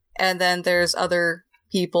 And then there's other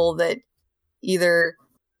people that either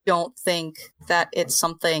don't think that it's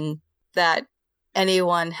something that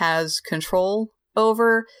anyone has control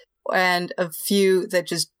over, and a few that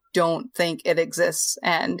just don't think it exists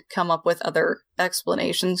and come up with other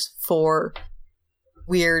explanations for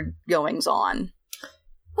weird goings on.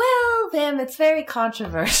 Well, Vim, it's very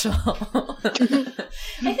controversial.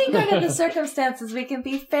 I think under the circumstances, we can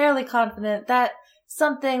be fairly confident that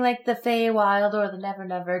something like the Feywild or the Never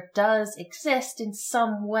Never does exist in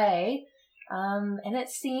some way. And it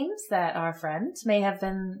seems that our friend may have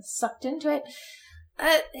been sucked into it.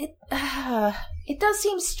 It does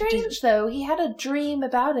seem strange, though. He had a dream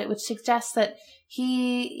about it, which suggests that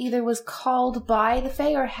he either was called by the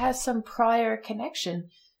Fae or has some prior connection.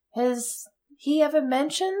 Has he ever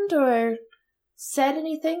mentioned or said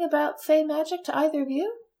anything about Fae magic to either of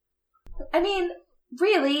you? I mean,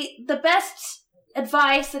 really, the best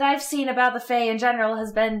advice that I've seen about the Fae in general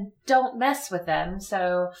has been don't mess with them,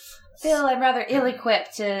 so I feel I'm rather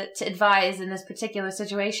ill-equipped to advise in this particular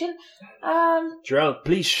situation. Jarell,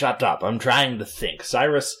 please shut up. I'm trying to think.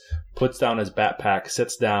 Cyrus puts down his backpack,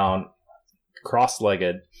 sits down,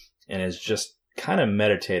 cross-legged, and is just kind of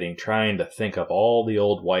meditating, trying to think of all the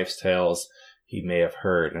old wives' tales he may have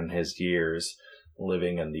heard in his years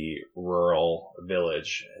living in the rural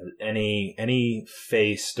village. Any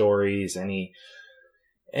Fae stories, any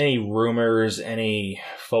rumors, any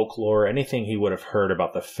folklore, anything he would have heard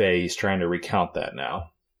about the Fae, he's trying to recount that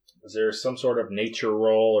now. Is there some sort of nature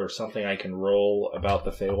roll or something I can roll about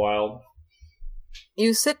the Feywild?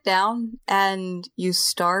 You sit down and you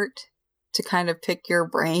start to kind of pick your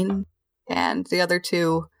brain, and the other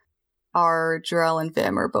two are Jarell and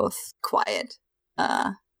Vim are both quiet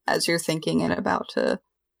as you're thinking and about to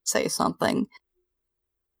say something.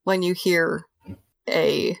 When you hear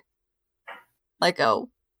a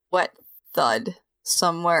wet thud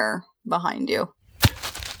somewhere behind you.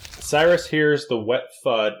 Cyrus hears the wet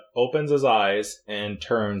thud, opens his eyes, and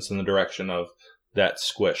turns in the direction of that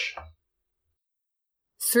squish.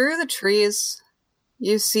 Through the trees,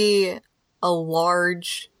 you see a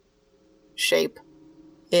large shape.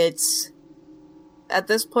 It's, at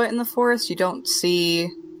this point in the forest, you don't see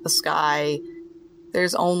the sky.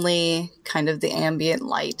 There's only kind of the ambient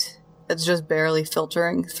light. It's just barely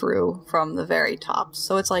filtering through from the very top.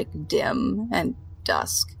 So it's like dim and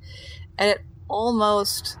dusk. And it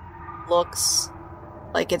almost looks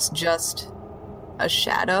like it's just a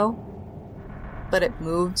shadow, but it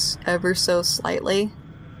moves ever so slightly.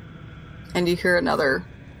 And you hear another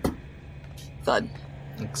thud.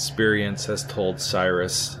 Experience has told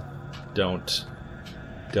Cyrus, don't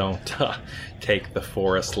take the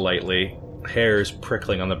forest lightly. Hairs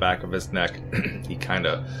prickling on the back of his neck. He kind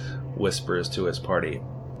of whispers to his party.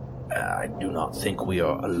 I do not think we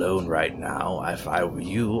are alone right now. If I were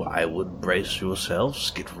you, I would brace yourselves,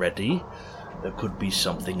 get ready. There could be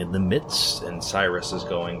something in the midst. And Cyrus is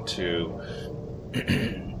going to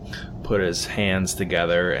put his hands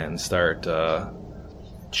together and start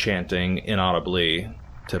chanting inaudibly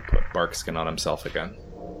to put barkskin on himself again.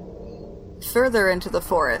 Further into the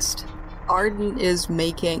forest, Arden is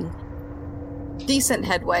making decent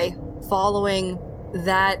headway, following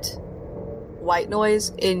that white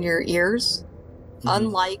noise in your ears. Mm-hmm.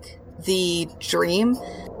 Unlike the dream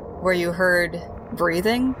where you heard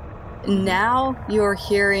breathing, now you're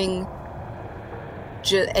hearing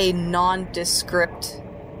a nondescript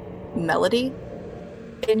melody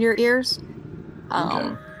in your ears.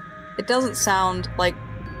 Okay. It doesn't sound like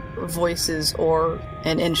voices or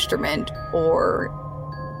an instrument or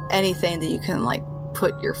anything that you can like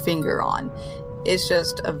put your finger on. It's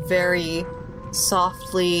just a very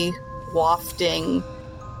softly wafting.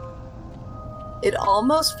 It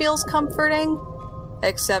almost feels comforting,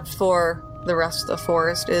 except for the rest of the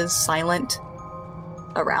forest is silent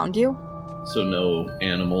around you. So no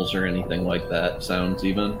animals or anything like that sounds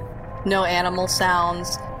even? No animal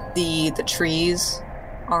sounds. The trees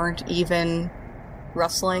aren't even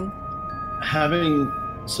rustling. Arden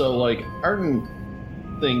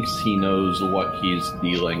thinks he knows what he's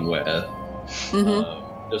dealing with.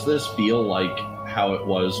 Mm-hmm. Does this feel like how it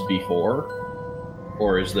was before?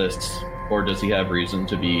 Or does he have reason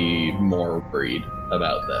to be more worried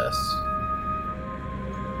about this?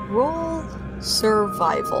 Roll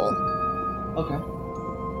survival. Okay.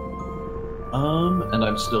 And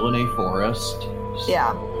I'm still in a forest. So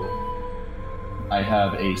yeah. I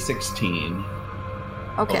have a 16.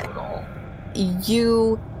 Okay. Overall.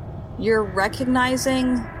 you're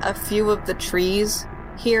recognizing a few of the trees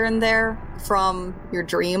here and there from your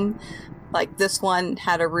dream. Like this one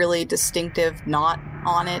had a really distinctive knot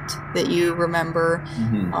on it that you remember.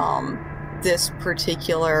 This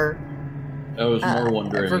particular I was more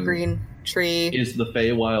wondering, evergreen tree. Is the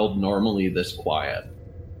Feywild normally this quiet?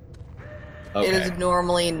 Okay. It is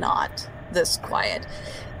normally not this quiet.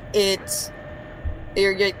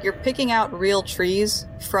 You're picking out real trees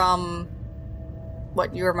from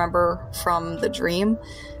what you remember from the dream,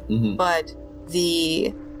 but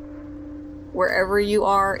wherever you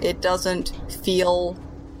are, it doesn't feel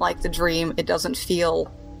like the dream. It doesn't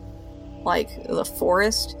feel like the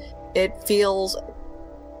forest. It feels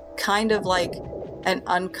kind of like an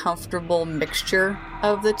uncomfortable mixture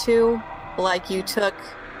of the two. Like you took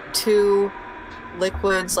two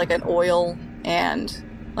liquids, like an oil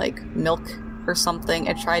and like milk or something,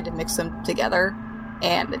 and tried to mix them together,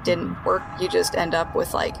 and it didn't work. You just end up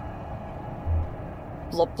with like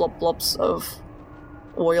blubs of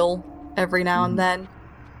oil every now and then.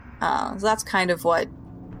 So that's kind of what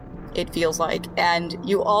it feels like. And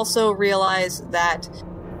you also realize that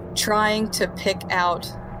trying to pick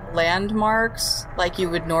out landmarks like you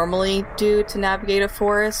would normally do to navigate a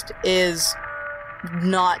forest is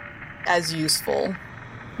not as useful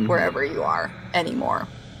wherever you are anymore.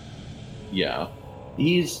 Yeah.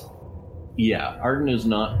 Arden is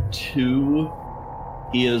not too...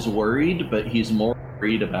 He is worried, but he's more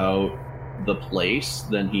worried about the place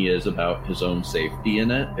than he is about his own safety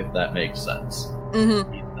in it, if that makes sense. He's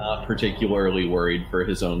not particularly worried for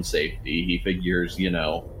his own safety. He figures,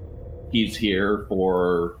 he's here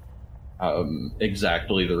for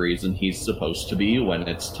exactly the reason he's supposed to be when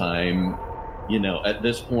it's time. At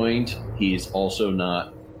this point, he's also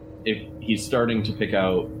not... If he's starting to pick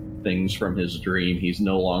out things from his dream, he's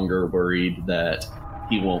no longer worried that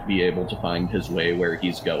he won't be able to find his way where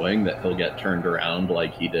he's going, that he'll get turned around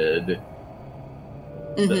like he did,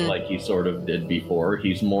 like he sort of did before.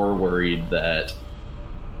 He's more worried that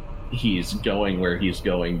he's going where he's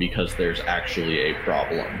going because there's actually a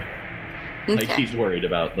problem. Okay. Like, he's worried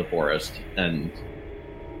about the forest and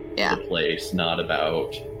the place, not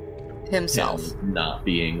about himself him not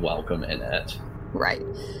being welcome in it. Right.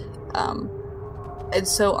 And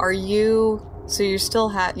so you still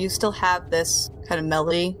have this kind of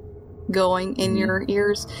melody going in your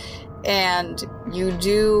ears, and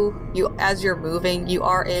as you're moving, you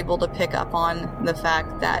are able to pick up on the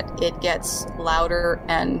fact that it gets louder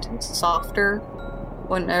and softer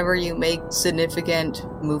whenever you make significant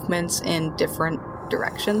movements in different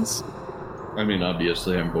directions. I mean,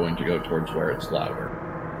 obviously I'm going to go towards where it's louder.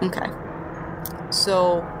 Okay.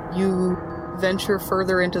 So you venture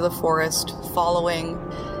further into the forest, following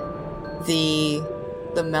the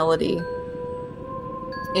melody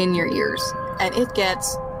in your ears, and it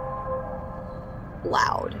gets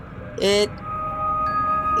loud. It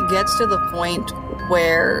gets to the point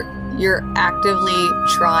where you're actively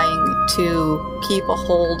trying to keep a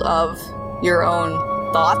hold of your own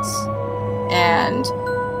thoughts and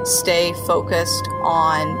stay focused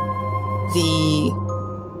on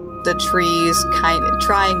the trees, kind of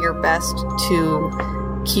trying your best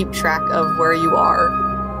to keep track of where you are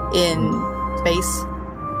in space.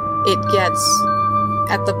 It gets,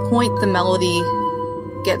 at the point the melody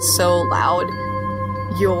gets so loud,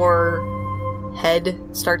 your head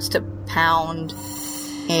starts to pound,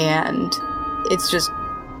 and it's just,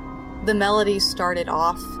 the melody started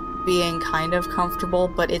off being kind of comfortable,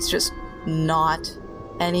 but it's just not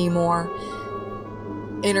anymore.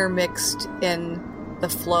 Intermixed in the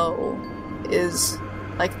flow is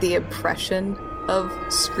like the impression of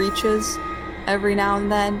screeches every now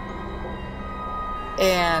and then.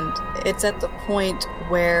 And it's at the point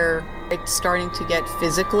where it's starting to get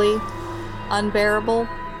physically unbearable.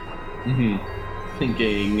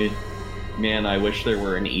 Thinking, man, I wish there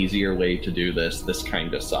were an easier way to do this. This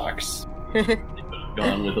kind of sucks. If it could have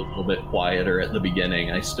gone with a little bit quieter at the beginning,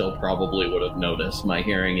 I still probably would have noticed. My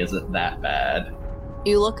hearing isn't that bad.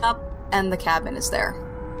 You look up, and the cabin is there.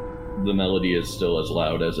 The melody is still as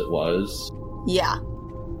loud as it was. Yeah.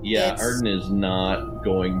 Yeah, Arden is not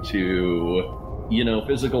going to...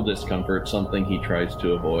 physical discomfort, something he tries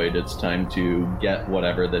to avoid. It's time to get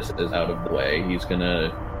whatever this is out of the way. He's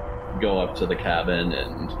gonna go up to the cabin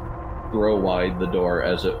and throw wide the door,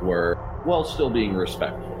 as it were, while still being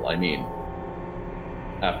respectful. I mean,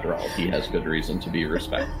 after all, he has good reason to be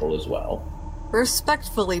respectful as well.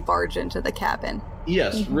 Respectfully barge into the cabin.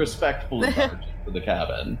 Yes, respectfully barge into the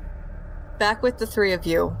cabin. Back with the three of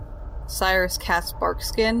you, Cyrus casts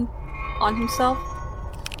Barkskin on himself.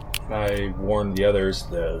 I warned the others,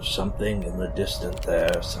 there's something in the distance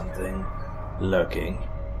there, something lurking.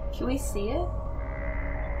 Can we see it?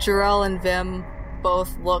 Jarell and Vim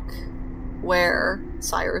both look where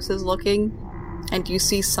Cyrus is looking, and you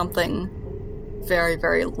see something very,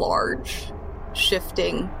 very large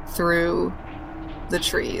shifting through the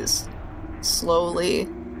trees, slowly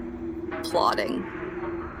plodding.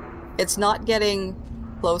 It's not getting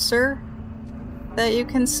closer that you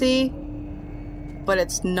can see, but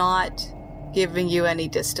it's not giving you any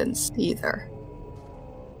distance either.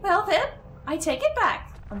 Well then, I take it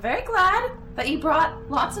back. I'm very glad that you brought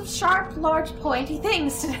lots of sharp, large, pointy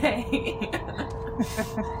things today.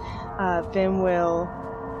 Vim will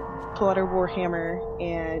pull out her warhammer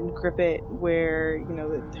and grip it where,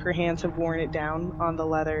 her hands have worn it down on the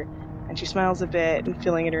leather. And she smiles a bit and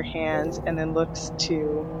feeling in her hands, and then looks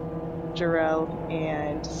to Jarell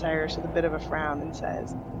and Cyrus with a bit of a frown and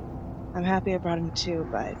says, I'm happy I brought him too,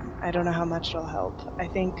 but I don't know how much it'll help. I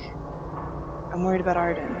think I'm worried about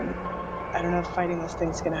Arden, and I don't know if fighting this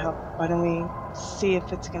thing's gonna help. Why don't we see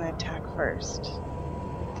if it's gonna attack first?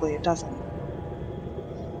 Hopefully it doesn't.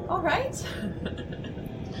 All right.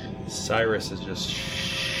 Cyrus is just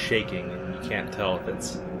shaking, and you can't tell if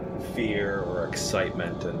it's fear or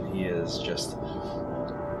excitement, and he is just...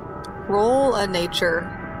 Roll a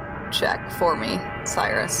nature check for me,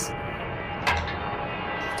 Cyrus.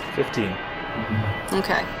 15.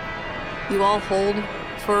 Okay. You all hold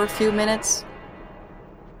for a few minutes.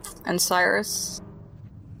 And Cyrus,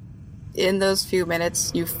 in those few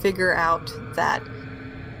minutes, you figure out that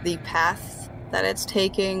the path that it's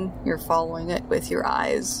taking, you're following it with your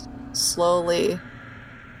eyes, slowly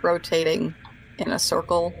rotating in a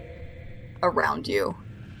circle around you.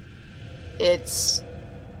 It's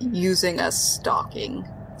using a stalking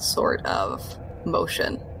sort of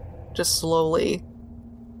motion, just slowly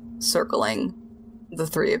circling the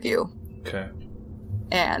three of you. Okay.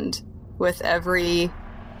 And with every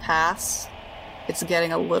pass, it's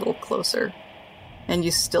getting a little closer, and you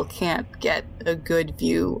still can't get a good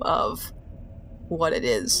view of what it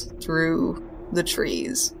is through the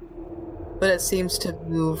trees. But it seems to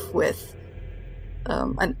move with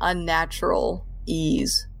an unnatural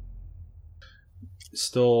ease.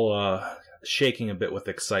 Still shaking a bit with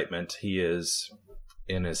excitement, he is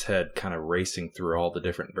in his head kind of racing through all the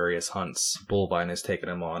different various hunts Bullvine has taken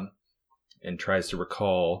him on, and tries to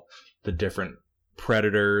recall the different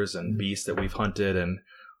predators and beasts that we've hunted, and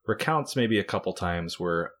recounts maybe a couple times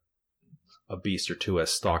where a beast or two has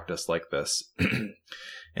stalked us like this.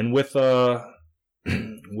 And with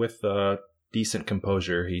decent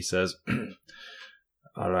composure, he says,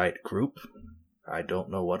 All right, group. I don't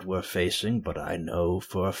know what we're facing, but I know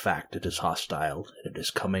for a fact it is hostile, and it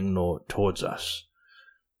is coming towards us.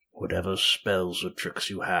 Whatever spells or tricks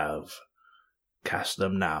you have, cast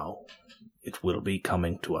them now. It will be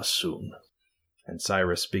coming to us soon. And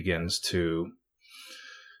Cyrus begins to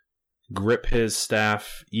grip his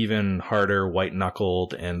staff even harder,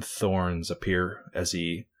 white-knuckled, and thorns appear as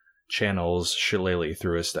he channels Shillelagh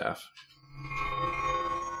through his staff.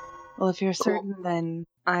 Well, if you're certain, then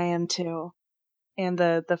I am too. And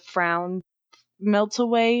the frown melts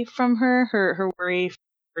away from her. Her worry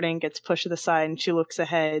burden gets pushed to the side, and she looks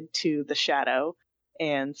ahead to the shadow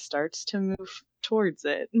and starts to move towards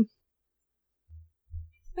it.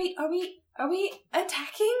 Wait, are we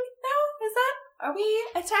attacking now? Are we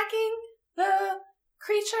attacking the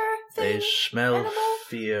creature thing? They smell animal?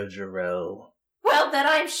 fear, Jarell. Well, then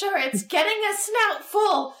I'm sure it's getting a snout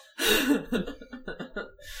full.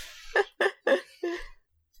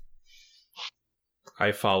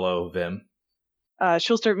 I follow Vim.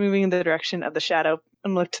 She'll start moving in the direction of the shadow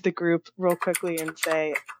and look to the group real quickly and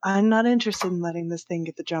say, I'm not interested in letting this thing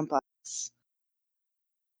get the jump on us.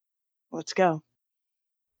 Let's go.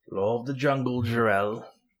 Law of the jungle, Jarell.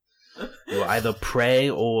 You're either prey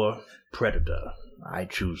or predator. I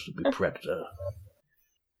choose to be predator.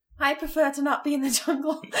 I prefer to not be in the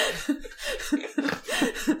jungle.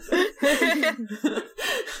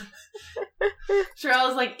 Jarell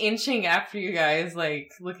is like inching after you guys,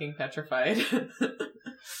 like looking petrified.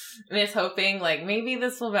 And is hoping like maybe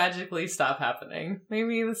this will magically stop happening.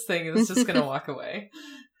 Maybe this thing is just gonna walk away.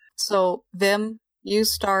 So, Vim, you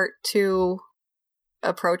start to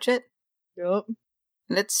approach it. Yep.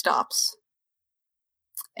 And it stops.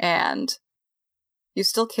 And you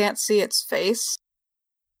still can't see its face,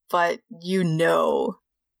 but you know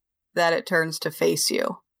that it turns to face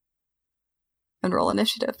you. And roll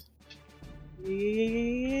initiative.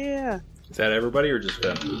 Yeah. Is that everybody or just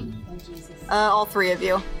Vim? Oh, Jesus. All three of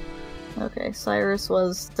you. Okay, Cyrus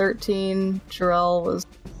was 13, Jarell was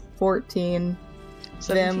 14,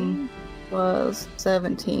 17? Vim was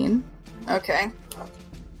 17. Okay.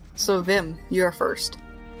 So Vim, you're first.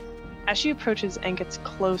 as she approaches and gets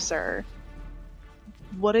closer,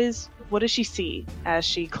 what does she see as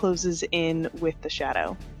she closes in with the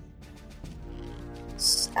shadow?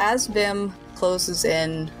 As Vim closes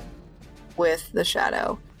in with the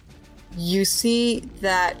shadow, you see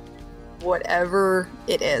that whatever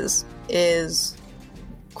it is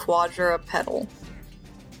quadrupedal,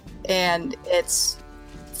 and its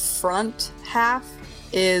front half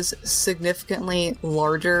is significantly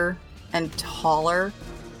larger and taller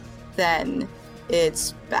than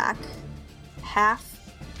its back half.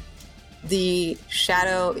 The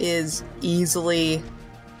shadow is easily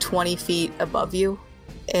 20 feet above you,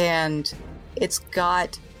 and it's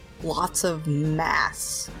got lots of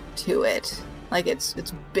mass to it. Like it's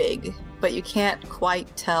big, but you can't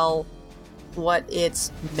quite tell what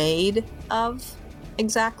it's made of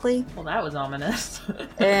exactly. Well, that was ominous.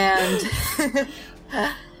 And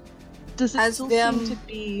does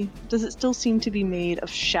it still seem to be made of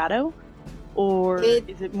shadow, or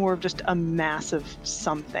is it more of just a mass of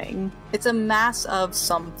something? It's a mass of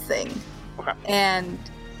something. Okay. And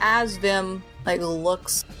as Vim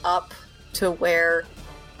looks up to where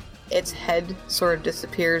its head sort of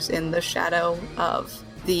disappears in the shadow of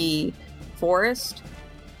the forest,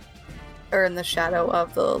 or in the shadow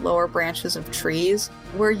of the lower branches of trees,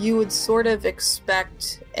 where you would sort of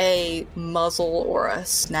expect a muzzle or a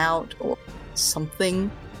snout or something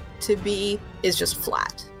to be, is just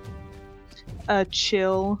flat. A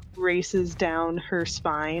chill races down her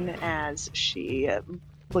spine as she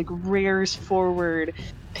rears forward,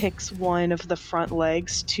 picks one of the front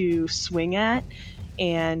legs to swing at,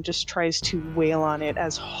 and just tries to wail on it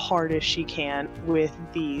as hard as she can with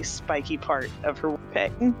the spiky part of her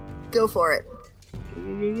pick. Go for it.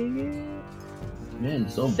 Man,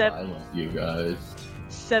 so violent, you guys.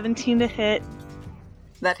 17 to hit.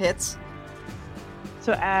 That hits.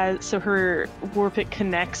 So her war pick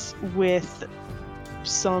connects with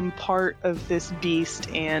some part of this beast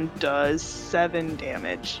and does 7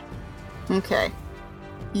 damage. Okay.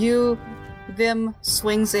 Vim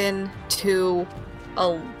swings in to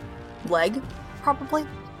a leg, probably?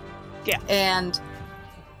 Yeah. And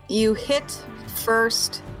you hit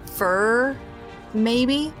first fur,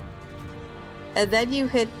 maybe? And then you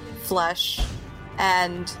hit flesh,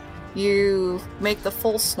 and you make the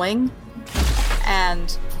full swing,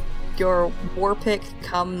 and your war pick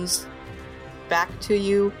comes back to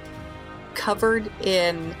you covered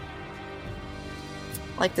in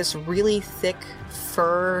this really thick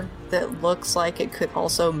fur that looks like it could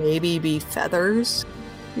also maybe be feathers.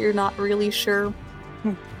 You're not really sure.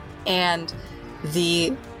 And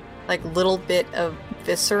the little bit of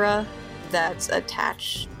viscera that's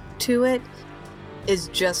attached to it is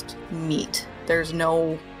just meat. There's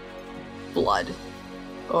no blood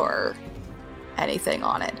or anything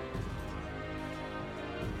on it.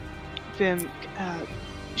 Vim,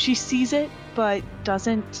 she sees it, but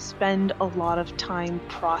doesn't spend a lot of time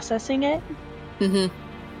processing it.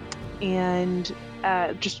 Mm-hmm. And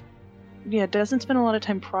doesn't spend a lot of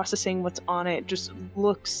time processing what's on it. Just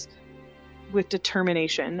looks with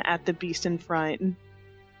determination at the beast in front,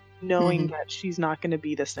 knowing that she's not going to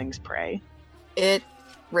be this thing's prey. It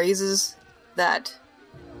raises that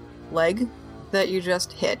leg that you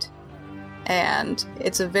just hit, and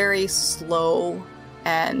it's a very slow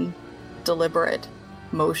and deliberate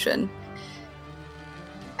motion.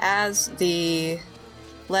 As the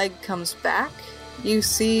leg comes back, you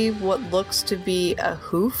see what looks to be a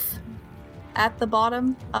hoof at the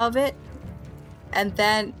bottom of it, and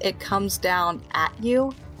then it comes down at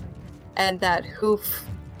you, and that hoof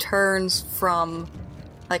turns from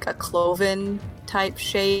a cloven type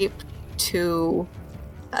shape to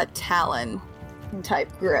a talon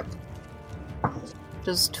type grip.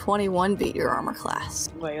 Does 21 beat your armor class?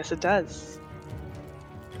 Well, yes, it does.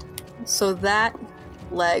 So that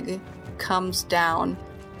leg comes down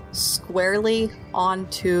squarely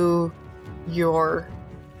onto your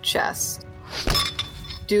chest,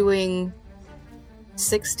 doing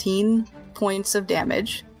 16 points of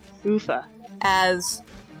damage. Oofa. As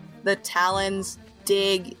the talons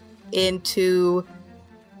dig into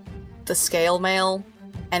the scale mail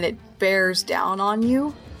and it bears down on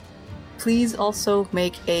you. Please also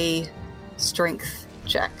make a strength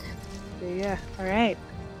check. Yeah, alright.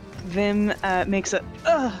 Vim makes a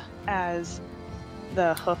as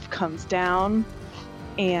the hoof comes down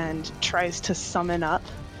and tries to summon up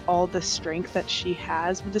all the strength that she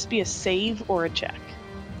has. Would this be a save or a check?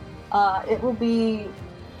 It will be.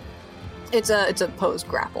 It's a opposed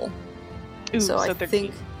grapple. Ooh, so I 13.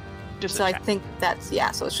 think. Just so a I check. think that's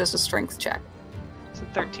So it's just a strength check. So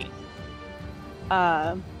 13.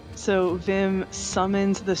 So Vim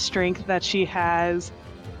summons the strength that she has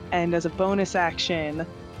and as a bonus action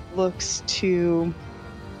looks to,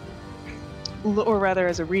 or rather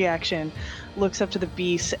as a reaction, looks up to the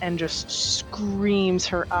beast and just screams,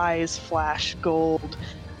 her eyes flash gold,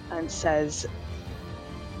 and says,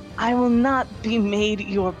 "I will not be made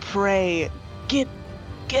your prey. Get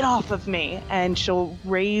off of me." And she'll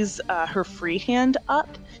raise her free hand up,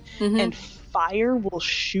 and fire will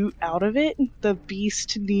shoot out of it. The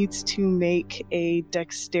beast needs to make a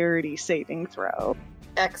dexterity saving throw.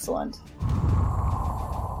 Excellent.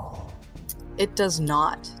 It does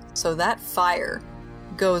not. So that fire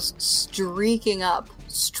goes streaking up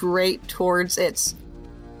straight towards its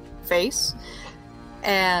face,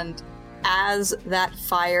 and as that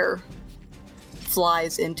fire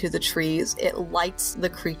flies into the trees, it lights the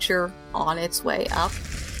creature on its way up.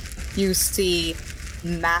 You see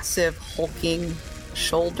massive hulking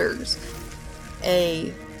shoulders,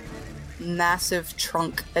 a massive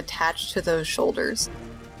trunk attached to those shoulders,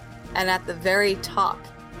 and at the very top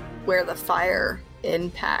where the fire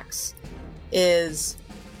impacts is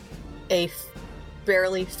a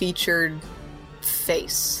barely featured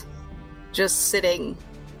face just sitting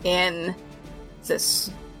in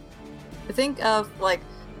this, I think of like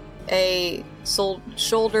a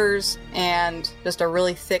shoulders and just a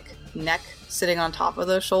really thick neck sitting on top of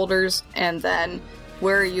those shoulders, and then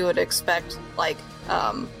where you would expect like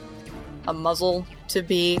a muzzle to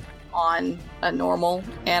be on a normal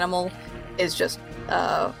animal is just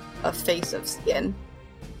a face of skin.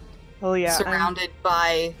 Oh yeah, surrounded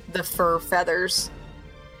by the fur feathers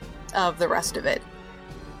of the rest of it.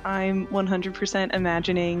 I'm 100%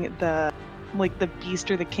 imagining the beast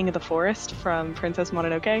or the king of the forest from Princess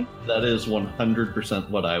Mononoke. That is 100%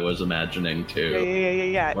 what I was imagining too.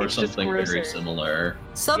 Yeah. Or it's something just very similar.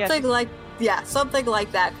 Something like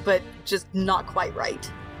that, but just not quite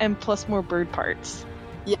right. And plus more bird parts.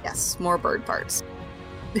 Yes, more bird parts.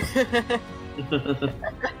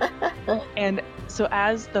 And so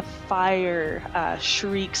as the fire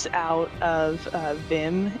shrieks out of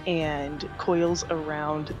Vim and coils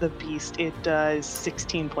around the beast, it does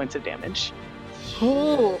 16 points of damage.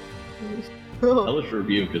 Oh. Hellish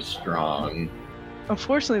Rebuke is strong.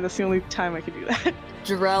 Unfortunately, that's the only time I could do that.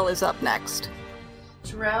 Jarell is up next.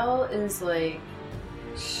 Jarell is like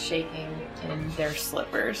shaking in their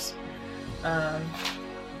slippers.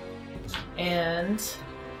 And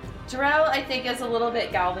Jarell, I think, is a little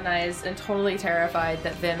bit galvanized and totally terrified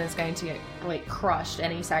that Vim is going to get like crushed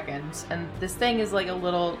any second. And this thing is like a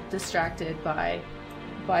little distracted by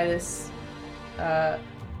this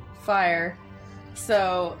fire.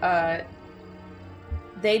 So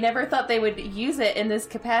they never thought they would use it in this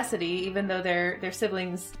capacity, even though their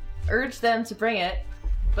siblings urged them to bring it.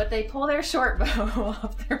 But they pull their short bow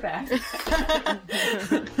off their back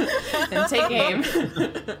and take aim.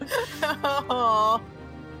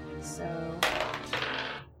 So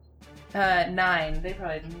 9. They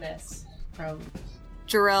probably miss. Probably.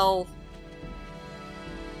 Jarell,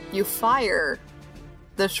 you fire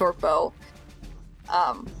the short bow,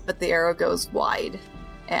 but the arrow goes wide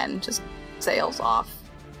and just sails off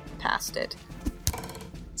past it.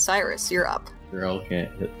 Cyrus, you're up. Jarell can't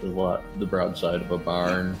hit the broadside of a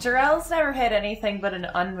barn. Jarell's never hit anything but an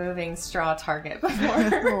unmoving straw target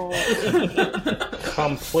before.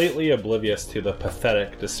 Completely oblivious to the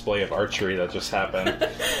pathetic display of archery that just happened.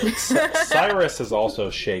 Cyrus is also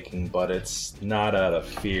shaking, but it's not out of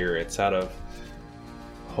fear. It's out of,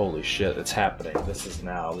 holy shit, it's happening. This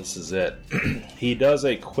is it. He does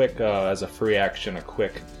a quick, as a free action,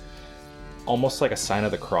 almost like a sign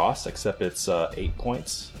of the cross, except it's 8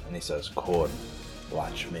 points. And he says, "Cord,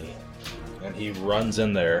 watch me." And he runs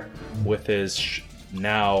in there with his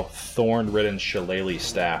now thorn-ridden shillelagh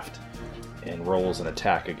staff and rolls an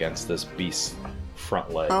attack against this beast's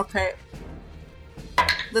front leg. Okay.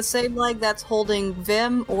 The same leg that's holding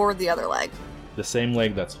Vim, or the other leg? The same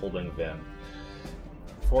leg that's holding Vim.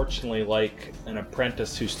 Fortunately, like an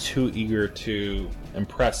apprentice who's too eager to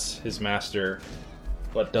impress his master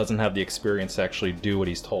but doesn't have the experience to actually do what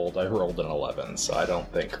he's told, I rolled an 11, so I don't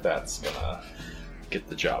think that's gonna get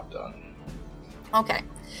the job done. Okay.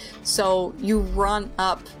 So you run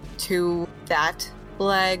up to that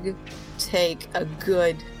leg, take a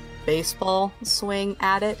good baseball swing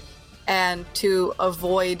at it, and to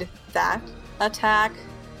avoid that attack,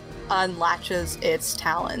 unlatches its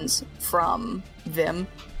talons from Vim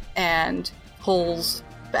and pulls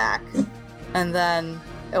back. And then,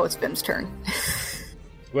 it's Vim's turn.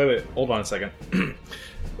 Wait, hold on a second.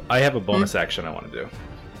 I have a bonus action I want to do.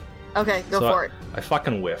 Okay, go for it. I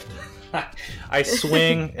fucking whiffed. I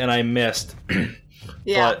swing and I missed.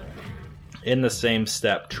 Yeah. But in the same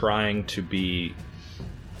step, trying to be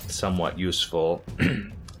somewhat useful,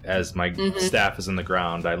 as my staff is in the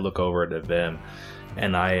ground, I look over to Vim,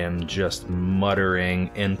 and I am just muttering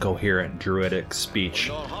incoherent druidic speech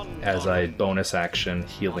as I bonus action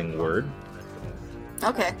healing word.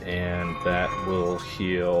 Okay. And that will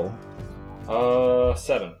heal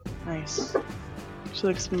 7. Nice. She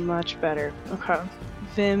looks much better. Okay.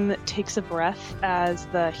 Vim takes a breath as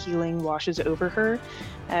the healing washes over her.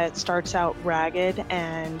 It starts out ragged,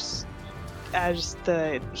 and as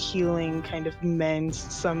the healing kind of mends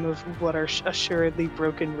some of what are assuredly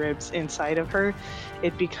broken ribs inside of her,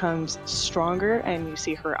 it becomes stronger, and you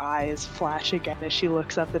see her eyes flash again as she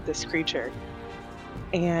looks up at this creature.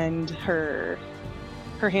 And her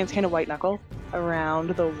hands kind of white knuckle around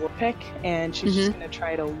the war pick, and she's just going to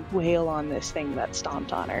try to wail on this thing that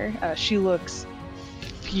stomped on her. She looks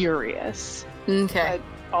furious. Okay.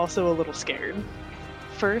 But also a little scared.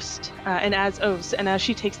 First, and as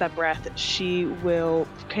she takes that breath, she will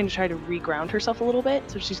kind of try to reground herself a little bit.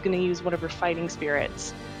 So she's going to use one of her fighting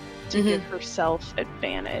spirits to give herself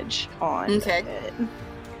advantage on it.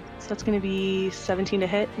 So that's going to be 17 to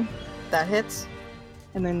hit. That hits.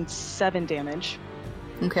 And then 7 damage.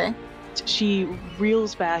 Okay. She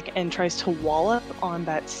reels back and tries to wallop on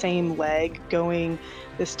that same leg, going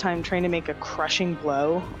this time trying to make a crushing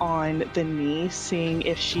blow on the knee, seeing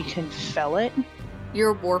if she can fell it.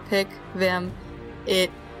 Your war pick, Vim,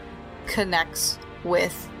 it connects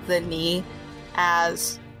with the knee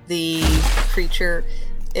as the creature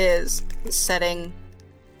is setting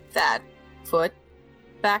that foot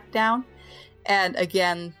back down. And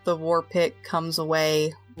again, the war pick comes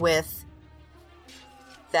away with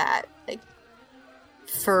that like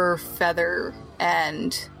fur, feather,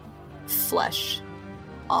 and flesh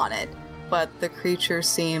on it. But the creature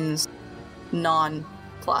seems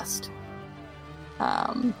nonplussed.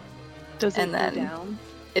 Does it and go then down?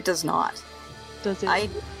 It does not. Does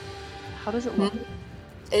it? How does it look?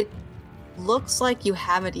 It looks like you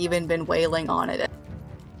haven't even been wailing on it.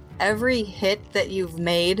 Every hit that you've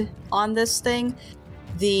made on this thing,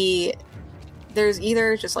 there's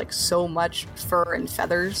either just like so much fur and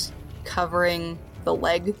feathers covering the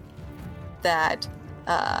leg that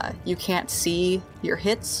you can't see your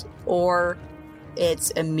hits, or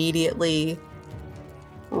it's immediately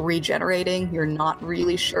regenerating. You're not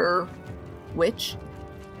really sure which.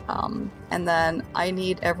 And then I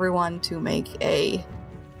need everyone to make a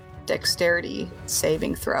dexterity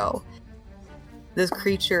saving throw. This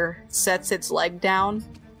creature sets its leg down,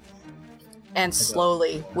 and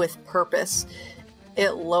slowly, with purpose,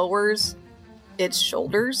 it lowers its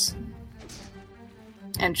shoulders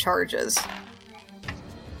and charges.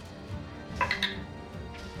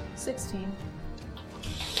 16.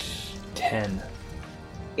 10.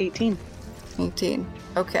 18. 18.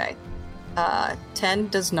 Okay. 10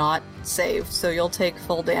 does not save, so you'll take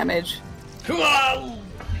full damage.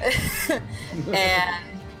 And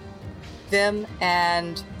Vim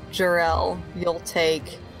and Jarell, you'll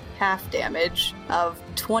take half damage of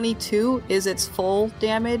 22 is its full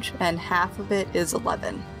damage, and half of it is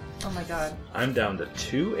 11. Oh my god. I'm down to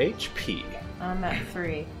 2 HP. I'm at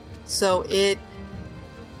 3. So it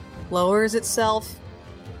lowers itself.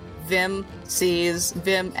 Vim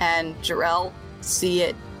and Jarell see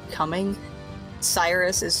it coming.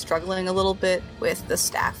 Cyrus is struggling a little bit with the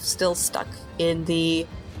staff still stuck in the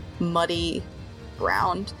muddy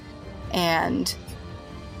ground, and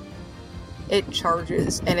it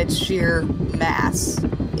charges, and its sheer mass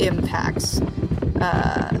impacts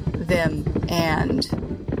Vim and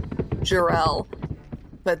Jarell,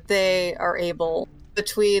 but they are able,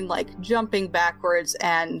 between like jumping backwards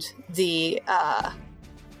and the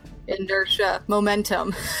inertia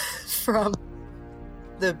momentum from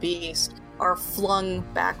the beast, are flung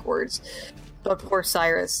backwards. But poor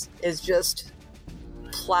Cyrus is just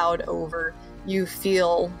plowed over. You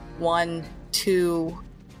feel 1, 2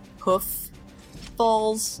 hoof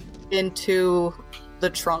falls into the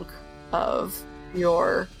trunk of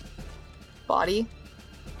your body.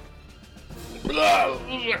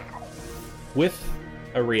 With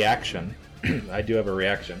a reaction, I do have a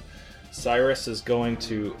reaction. Cyrus is going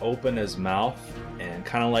to open his mouth and,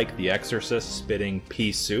 kind of like the Exorcist spitting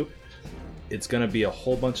pea soup, it's going to be a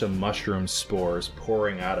whole bunch of mushroom spores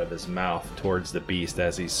pouring out of his mouth towards the beast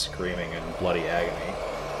as he's screaming in bloody agony.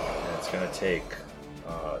 And it's going to take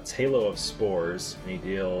its halo of spores, and he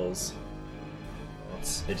deals...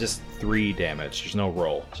 It's just 3 damage. There's no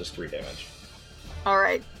roll, just 3 damage.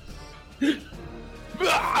 Alright.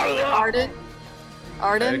 Arden?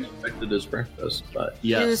 I expected his breakfast, but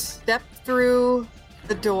yes. You step through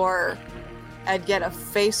the door and get a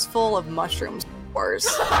face full of mushroom spores.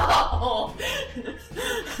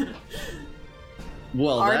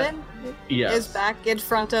 Well, Arden yes. is back in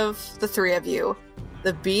front of the three of you.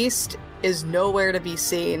 The beast is nowhere to be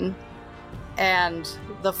seen. And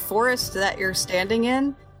the forest that you're standing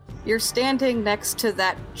in, you're standing next to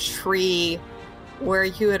that tree where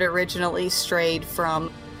you had originally strayed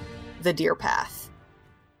from the deer path.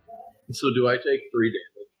 So do I take 3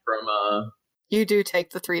 damage from You do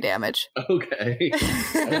take the 3 damage. Okay.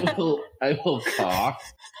 I will cough.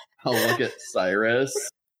 I'll look at Cyrus.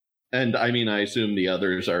 And I mean, I assume the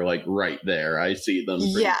others are like right there. I see them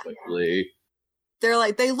pretty quickly.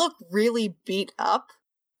 They look really beat up,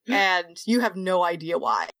 and you have no idea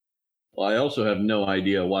why. Well, I also have no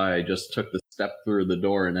idea why I just took the step through the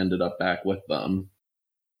door and ended up back with them.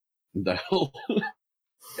 Well,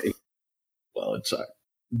 it's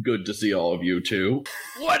good to see all of you too.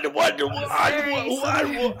 What, am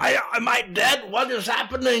I dead? What is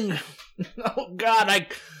happening? Oh God,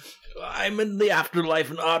 I'm in the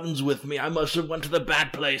afterlife and Arden's with me. I must have went to the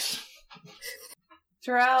bad place.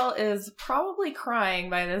 Jarrell is probably crying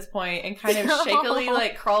by this point and kind of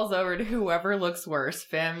shakily crawls over to whoever looks worse,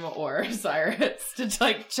 Vim or Cyrus, to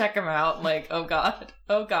check him out. Oh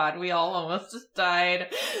God, we all almost just died.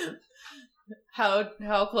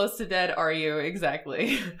 How close to dead are you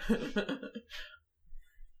exactly?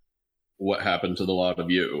 What happened to the lot of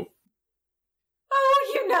you?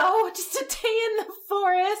 Oh, just a day in the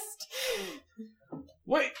forest.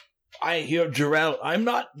 Wait. I hear Jarrell. I'm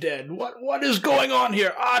not dead. What is going on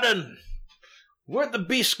here? Arden! Where'd the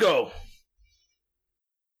beast go?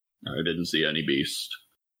 I didn't see any beast.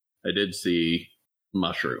 I did see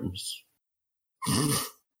mushrooms.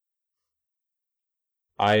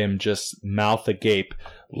 I am just mouth agape,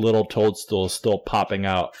 little toadstool still popping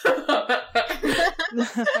out.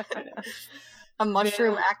 A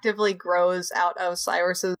mushroom actively grows out of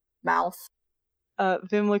Cyrus's mouth.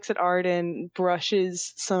 Vim looks at Arden,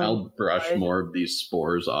 brushes some... I'll brush more of these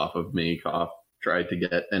spores off of me, cough, try to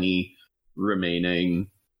get any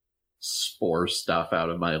remaining spore stuff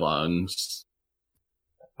out of my lungs.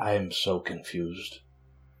 I am so confused.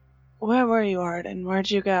 Where were you, Arden?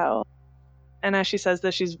 Where'd you go? And as she says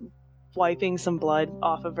this, she's wiping some blood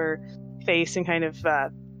off of her face and kind of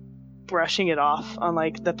brushing it off on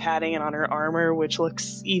the padding and on her armor, which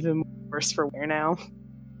looks even worse for wear now.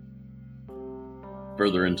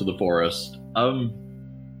 Further into the forest.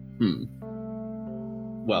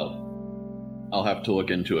 Well, I'll have to look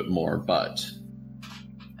into it more, but...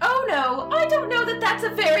 Oh no, I don't know that that's a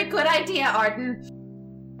very good idea, Arden.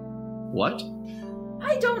 What?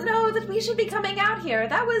 I don't know that we should be coming out here.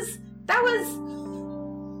 That was...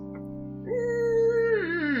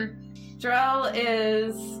 Jarrell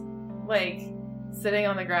is, sitting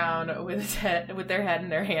on the ground with their head in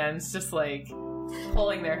their hands, just,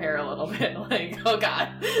 pulling their hair a little bit, oh God.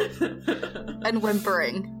 And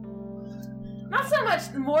whimpering. Not so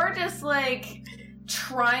much, more just,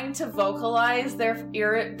 trying to vocalize their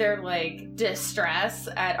distress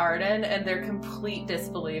at Arden and their complete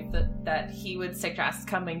disbelief that he would suggest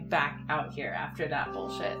coming back out here after that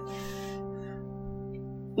bullshit.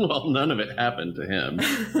 Well, none of it happened to him.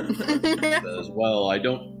 As well, I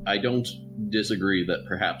don't disagree that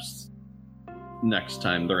perhaps next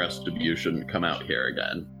time the rest of you shouldn't come out here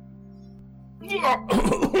again. Do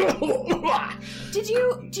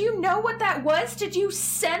you know what that was? Did you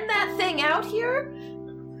send that thing out here?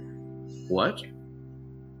 What?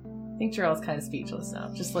 I think Jarrell's kind of speechless now.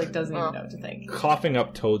 Just doesn't even know what to think. Coughing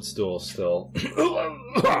up toadstool still.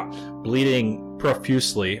 Bleeding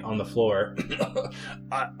profusely on the floor.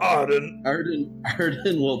 Arden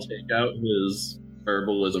will take out his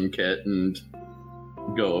herbalism kit and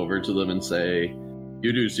go over to them and say,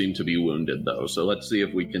 "You do seem to be wounded, though, so let's see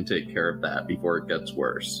if we can take care of that before it gets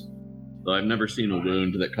worse." Though I've never seen a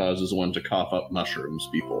wound that causes one to cough up mushrooms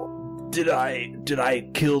before. Did I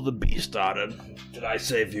kill the beast, Arden? Did I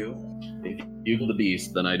save you? If you killed the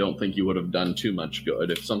beast, then I don't think you would have done too much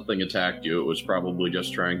good. If something attacked you, it was probably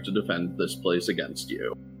just trying to defend this place against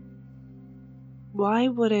you. Why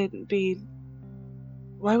would it be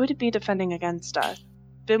defending against us?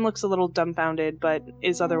 Vim looks a little dumbfounded, but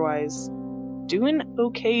is otherwise doing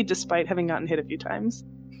okay despite having gotten hit a few times.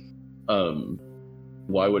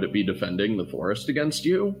 Why would it be defending the forest against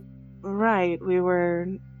you? Right, we were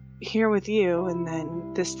here with you, and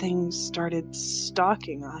then this thing started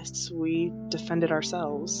stalking us. We defended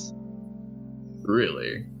ourselves.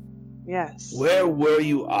 Really? Yes. Where were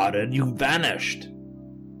you, Arden? You vanished.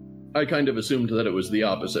 I kind of assumed that it was the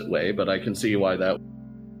opposite way, but I can see why that,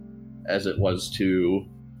 as it was to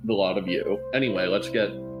the lot of you. Anyway, let's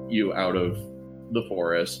get you out of the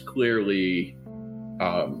forest. Clearly,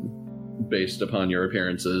 based upon your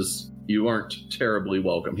appearances, you aren't terribly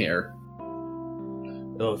welcome here.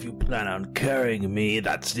 Oh, if you plan on carrying me,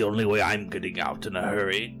 that's the only way I'm getting out in a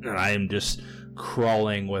hurry. And I am just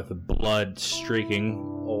crawling with blood streaking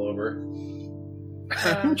all over.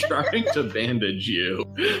 I'm trying to bandage you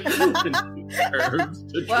to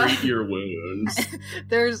treat your wounds.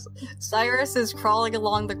 Cyrus is crawling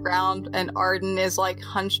along the ground, and Arden is like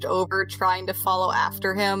hunched over, trying to follow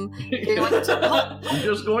after him. I'm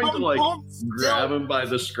just going to grab him by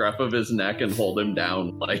the scruff of his neck and hold him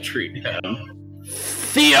down when I treat him.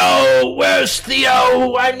 Theo! Where's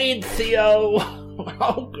Theo? I need Theo!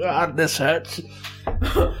 Oh god, this hurts.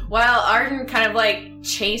 While Arden kind of like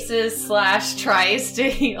chases / tries to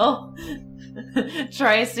heal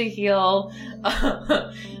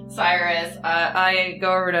Cyrus, I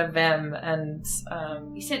go over to Vim and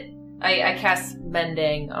you said I cast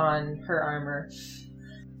mending on her armor.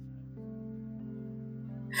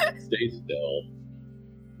 Stay still.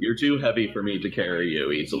 You're too heavy for me to carry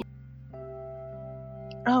you easily.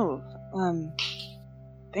 Oh,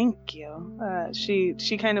 thank you.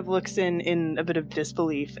 She kind of looks in a bit of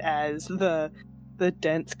disbelief as the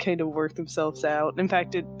dents kind of work themselves out. In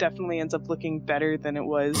fact, it definitely ends up looking better than it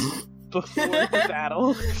was before the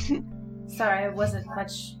battle. Sorry, it wasn't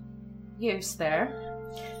much use there.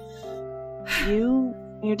 You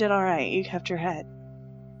did all right. You kept your head.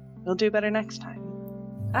 You'll do better next time.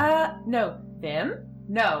 No, Vim.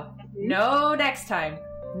 No next time.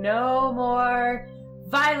 No more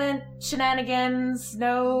violent shenanigans,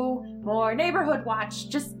 no more neighborhood watch.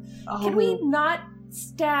 Just, can we not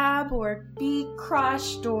stab or be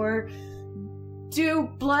crushed or do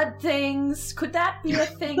blood things? Could that be a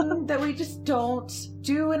thing that we just don't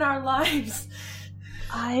do in our lives?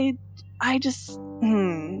 I just,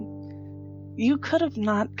 you could have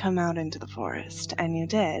not come out into the forest, and you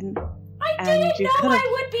did. I didn't know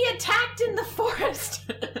I would be attacked in the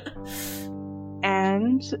forest!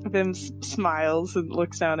 And Vim smiles and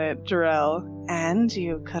looks down at Jarrell. And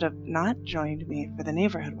you could have not joined me for the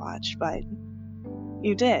neighborhood watch, but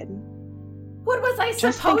you did. What was I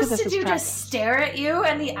supposed to do? Just stare at you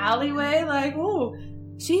in the alleyway like, oh,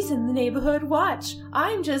 she's in the neighborhood watch.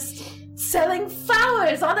 I'm just selling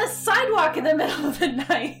flowers on a sidewalk in the middle of the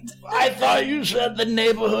night. I thought you said the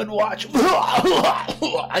neighborhood watch. I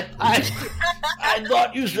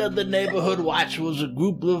thought you said the neighborhood watch was a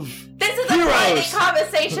group of This is heroes. A private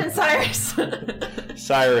conversation, Cyrus.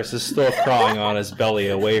 Cyrus is still crawling on his belly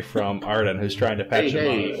away from Arden, who's trying to patch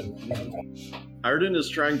him up. Arden is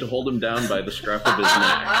trying to hold him down by the scruff of his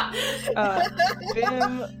neck.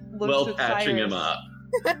 Vim looks at patching Cyrus. him up.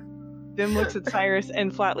 Vim looks at Cyrus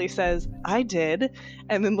and flatly says, I did,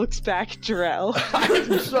 and then looks back at Jarrell.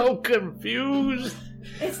 I'm so confused.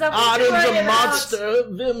 It's not Arden's a monster.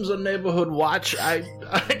 Vim's a neighborhood watch. I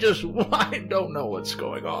don't know what's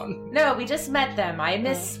going on. No, we just met them. I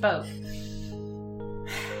misspoke.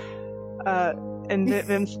 And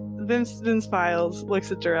Vim smiles,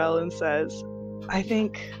 looks at Jarrell, and says, I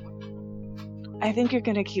think you're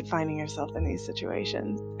gonna keep finding yourself in these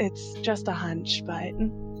situations. It's just a hunch, but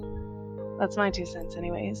that's my 2 cents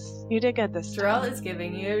anyways. You did get this. Jarrell is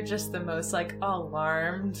giving you just the most,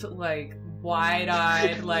 alarmed,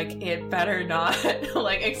 wide-eyed, it better not,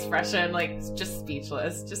 expression, just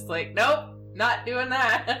speechless. Just nope, not doing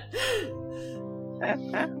that.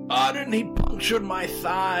 Arden, he punctured my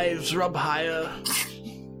thighs. Rub higher.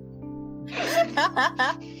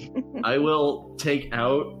 I will take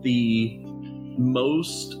out the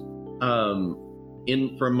most,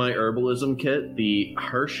 from my herbalism kit, the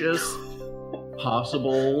harshest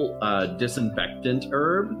possible disinfectant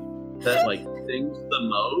herb that stings the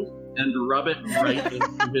most, and rub it right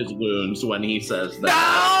into his wounds when he says that. No!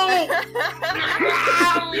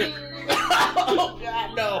 Oh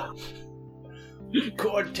god, no!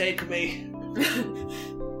 Cord, take me. Oh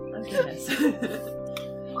goodness.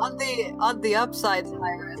 On the upside,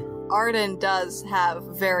 Cyrus, Arden does have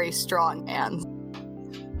very strong hands.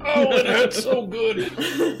 Oh, it hurts so good.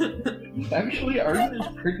 Actually, Arden is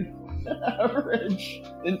pretty average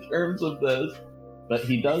in terms of this, but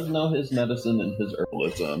he does know his medicine and his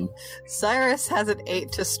herbalism. Cyrus has an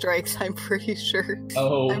 8 to strikes, I'm pretty sure.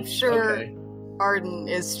 Oh, I'm sure okay. Arden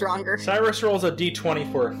is stronger. Cyrus rolls a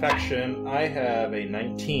d20 for affection. I have a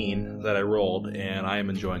 19 that I rolled, and I am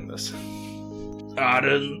enjoying this.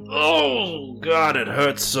 Arden, oh god, it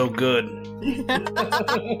hurts so good.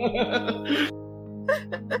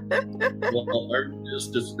 Well, Arden is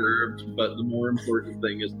disturbed, but the more important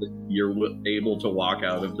thing is that you're able to walk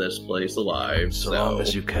out of this place alive. So long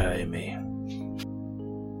as you carry me.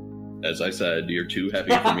 As I said, you're too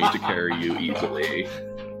heavy for me to carry you easily.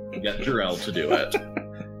 Get Jarrell to do it.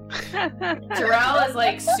 Jarrell is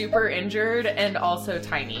like super injured and also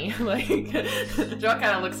tiny. Like Jarrell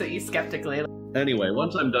kind of looks at you skeptically. Anyway,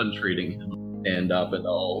 once I'm done treating him, I'll stand up and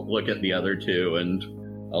I'll look at the other two and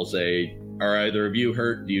I'll say, are either of you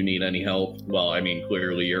hurt? Do you need any help? Well, I mean,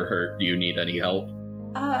 clearly you're hurt. Do you need any help?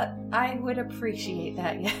 I would appreciate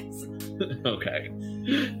that, yes. Okay.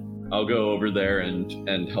 I'll go over there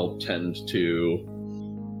and help tend to...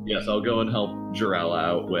 Yes, I'll go and help Jarrell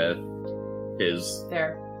out with his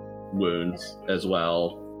wounds as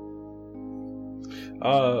well.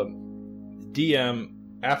 DM,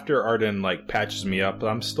 after Arden patches me up,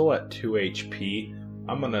 I'm still at 2 HP.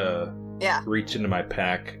 I'm gonna reach into my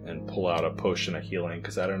pack and pull out a potion of healing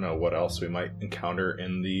because I don't know what else we might encounter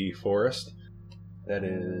in the forest. That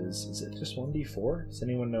is it just 1d4? Does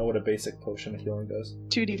anyone know what a basic potion of healing does?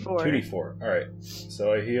 2d4. 2d4. Alright.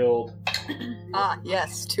 So I healed...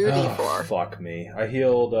 yes, 2d4. Oh, fuck me. I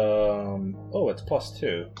healed, it's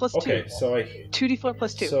 +2. +2. Okay, so 2d4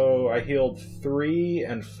 +2. So I healed 3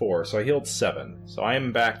 and 4, so I healed 7. So I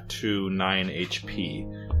am back to 9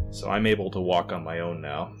 HP. So I'm able to walk on my own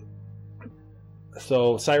now.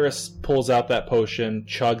 So Cyrus pulls out that potion,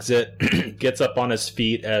 chugs it, gets up on his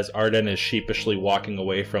feet as Arden is sheepishly walking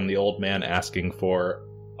away from the old man asking for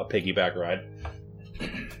a piggyback ride.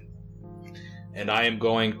 And I am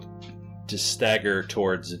going to stagger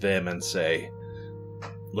towards Vim and say,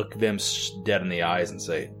 look Vim dead in the eyes and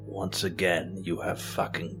say, once again, you have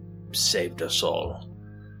fucking saved us all.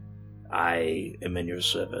 I am in your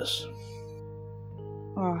service.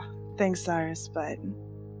 Oh, thanks, Cyrus, but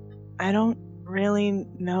I don't really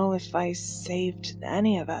know if I saved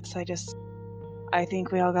any of us. I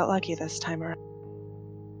think we all got lucky this time around.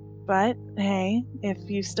 But, hey, if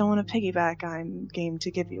you still want a piggyback, I'm game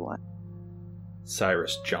to give you one.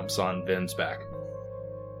 Cyrus jumps on Vim's back.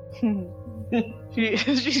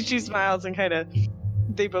 she smiles and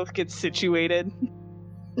they both get situated.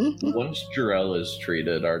 Once Jarrell is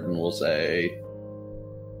treated, Arden will say,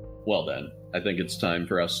 well then, I think it's time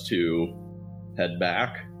for us to head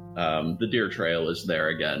back. The deer trail is there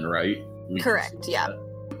again, right? Correct, yeah.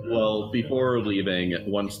 Well, before leaving,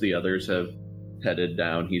 once the others have headed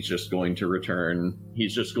down, he's just going to turn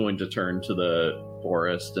to the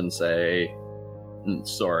forest and say,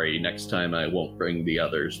 sorry, next time I won't bring the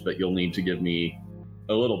others, but you'll need to give me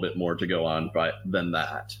a little bit more to go on than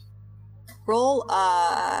that. Roll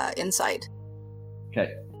insight.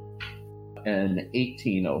 Okay. An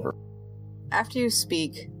 18 over. After you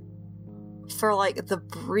speak, for the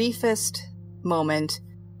briefest moment,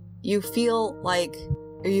 you feel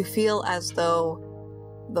as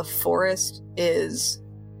though the forest is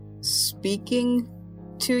speaking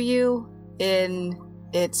to you in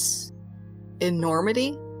its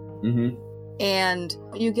enormity. Mm-hmm. And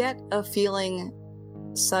you get a feeling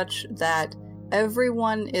such that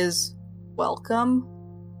everyone is welcome,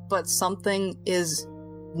 but something is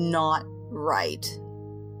not right.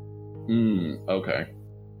 Okay.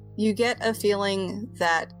 You get a feeling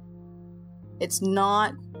that it's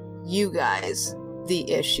not you guys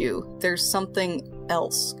the issue. There's something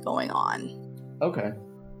else going on. Okay.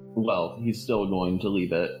 Well, he's still going to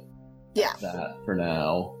leave it Yeah. at that for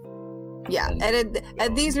now. Yeah,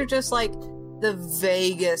 and these are just the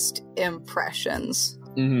vaguest impressions.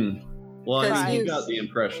 Mm-hmm. Well, I mean, you he got the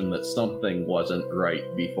impression that something wasn't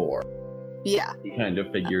right before. Yeah. He kind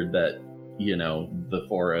of figured that, the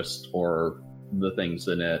forest or the things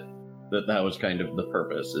in it, that was kind of the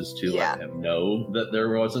purpose, is to let him know that there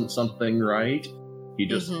wasn't something right. He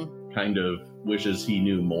just kind of wishes he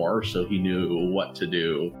knew more so he knew what to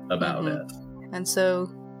do about it. And so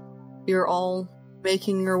you're all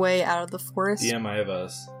making your way out of the forest? DM, I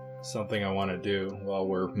have something I want to do while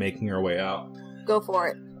we're making our way out. Go for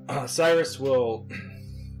it. Cyrus will,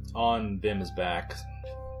 on Vim's back,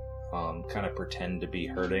 kind of pretend to be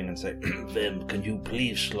hurting and say, Vim, can you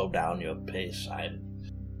please slow down your pace?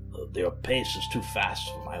 Your pace is too fast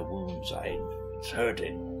for my wounds. It's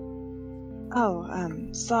hurting. Oh,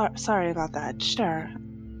 sorry about that. Sure.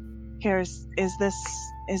 Here, is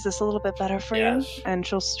this a little bit better for you? And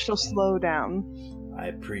she'll slow down. I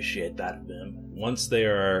appreciate that, Vim. Once they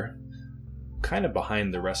are kind of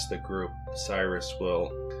behind the rest of the group, Cyrus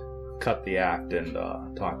will cut the act and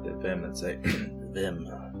talk to Vim and say, Vim,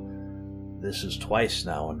 this is twice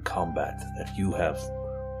now in combat that you have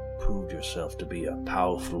proved yourself to be a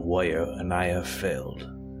powerful warrior, and I have failed.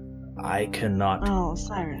 I cannot... Oh,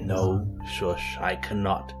 Cyrus. No, shush. I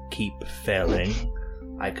cannot keep failing.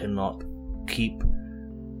 I cannot keep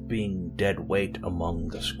being dead weight among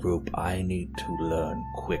this group. I need to learn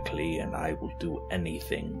quickly, and I will do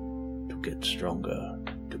anything to get stronger,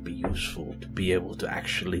 to be useful, to be able to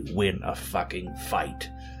actually win a fucking fight.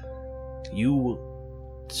 You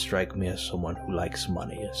strike me as someone who likes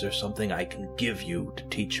money. Is there something I can give you to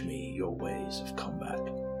teach me your ways of combat?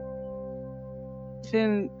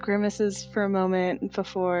 Vim grimaces for a moment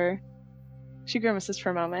before... She grimaces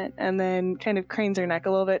for a moment and then kind of cranes her neck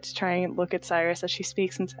a little bit to try and look at Cyrus as she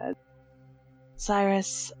speaks and says,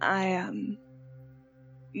 Cyrus,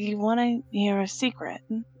 you want to hear a secret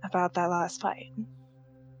about that last fight?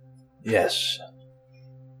 Yes.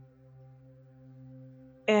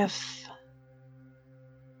 If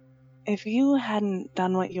you hadn't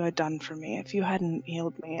done what you had done for me, if you hadn't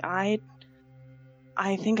healed me, I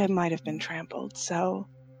think I might have been trampled, so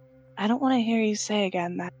I don't want to hear you say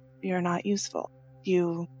again that you're not useful.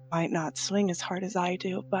 You might not swing as hard as I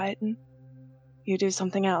do, but you do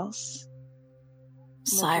something else.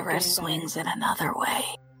 Cyrus swings in another way.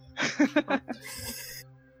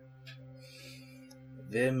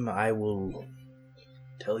 Vim, I will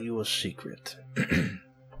tell you a secret.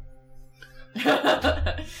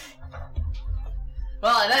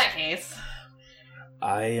 Well, in that case...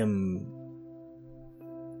 I am,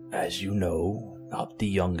 as you know, not the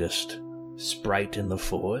youngest sprite in the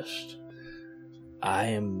forest. I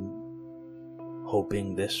am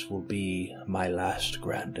hoping this will be my last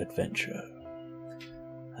grand adventure.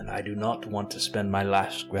 And I do not want to spend my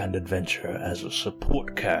last grand adventure as a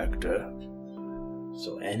support character.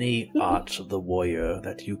 So any arts of the warrior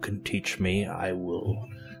that you can teach me, I will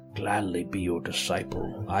gladly be your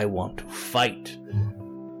disciple. I want to fight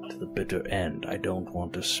to the bitter end. I don't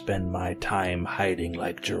want to spend my time hiding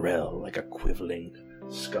like Jarrell, like a quibbling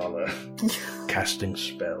scholar, casting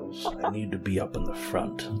spells. I need to be up in the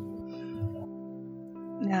front.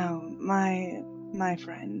 Now, my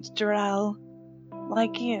friend, Jarrell,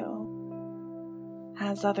 like you,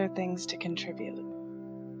 has other things to contribute.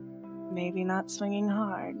 Maybe not swinging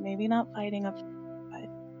hard, maybe not fighting up, but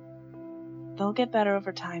they'll get better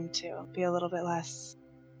over time too. Be a little bit less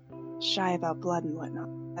shy about blood and whatnot.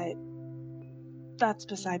 But that's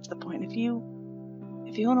besides the point. If you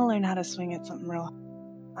want to learn how to swing at something real,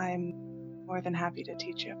 I'm more than happy to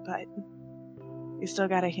teach you. But you still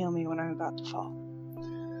gotta heal me when I'm about to fall.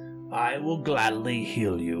 I will gladly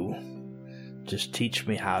heal you. Just teach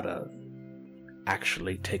me how to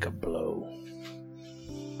actually take a blow.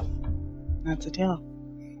 That's a deal.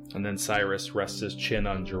 And then Cyrus rests his chin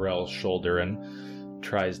on Jarrell's shoulder and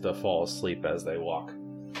tries to fall asleep as they walk.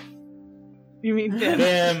 You mean Vim?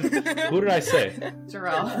 Vim! Who did I say?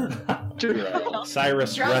 Jarrell.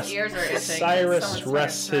 Cyrus Jarrell's ears are itching. Cyrus Someone's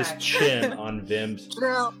rests trying his to smack. chin on Vim's.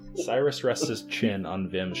 Jarrell. Cyrus rests his chin on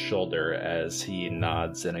Vim's shoulder as he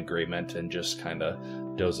nods in agreement and just kind of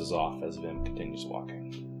dozes off as Vim continues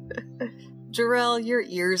walking. Jarrell, your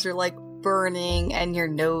ears are like burning and your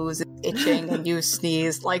nose is itching and you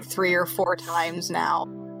sneezed like 3 or 4 times now.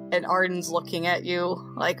 And Arden's looking at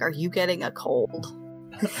you like, are you getting a cold?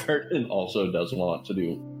 Arden also does want to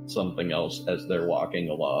do something else as they're walking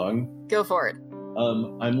along. Go for it.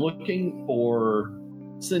 I'm looking for,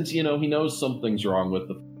 since, he knows something's wrong with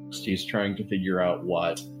the forest, he's trying to figure out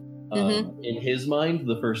what. In his mind,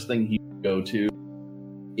 the first thing he would go to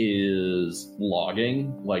is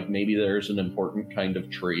logging. Like, maybe there's an important kind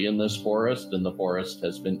of tree in this forest, and the forest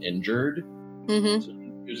has been injured. Mm-hmm. So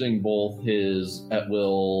he's using both his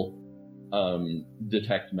at-will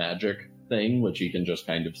detect magic thing, which he can just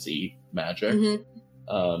kind of see magic,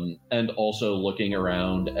 and also looking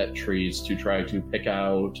around at trees to try to pick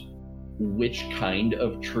out which kind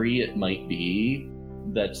of tree it might be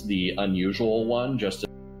that's the unusual one, just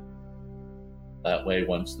that way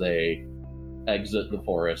once they exit the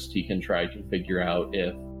forest, he can try to figure out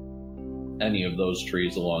if any of those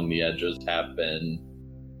trees along the edges have been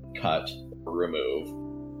cut or removed.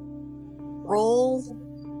 Roll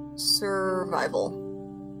survival.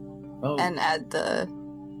 Oh, And add the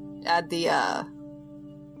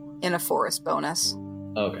in a forest bonus.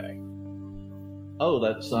 okay. Oh,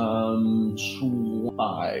 that's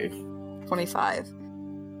 25. 25.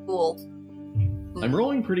 Cool. I'm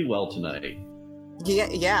rolling pretty well tonight.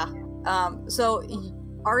 Yeah. So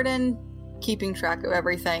Arden, keeping track of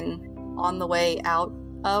everything on the way out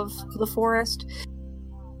of the forest.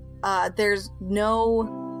 There's no,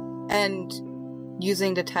 and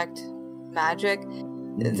using detect magic,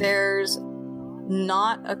 there's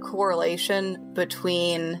not a correlation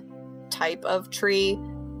between type of tree,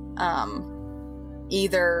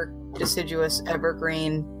 either deciduous,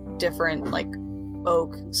 evergreen, different like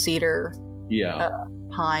oak, cedar, Yeah.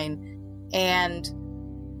 pine, and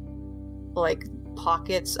like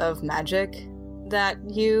pockets of magic that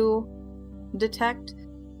you detect.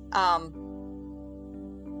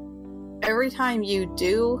 Every time you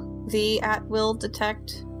do the at-will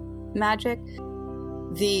detect magic,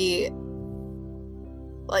 the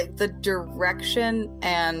like the direction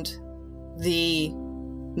and the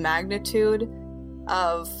magnitude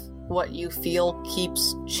of what you feel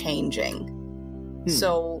keeps changing.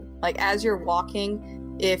 So, like, as you're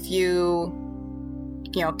walking, if you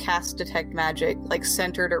cast Detect Magic, like,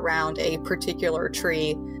 centered around a particular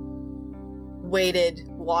tree,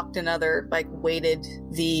 walked another, like, weighted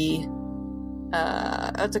the,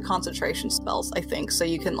 it's a concentration spells, I think, so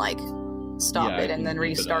you can, like, stop it and then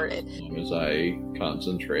restart it. As long as I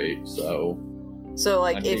concentrate, so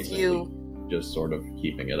like, I'm if you... just sort of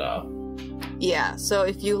keeping it up. Yeah, so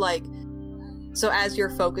if you, like... So as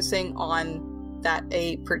you're focusing on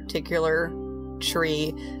a particular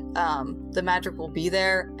tree, the magic will be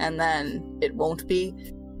there, and then it won't be.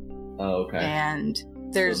 Oh, okay. And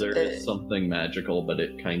there is something magical, but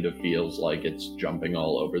it kind of feels like it's jumping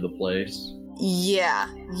all over the place. Yeah.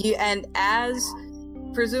 And as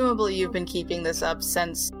presumably you've been keeping this up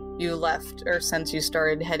since you left, or since you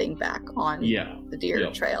started heading back on the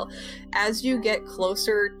deer trail. As you get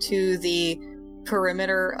closer to the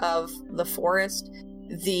perimeter of the forest,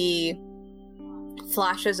 the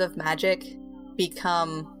flashes of magic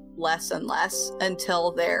become less and less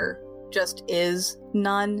until there just is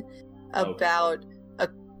none. About a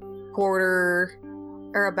quarter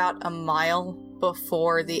or about a mile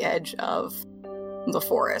before the edge of the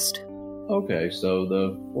forest. Okay, so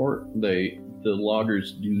the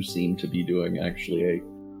loggers do seem to be doing actually a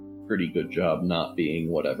pretty good job not being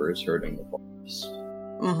whatever is hurting the forest.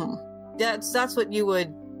 Mm-hmm. That's what you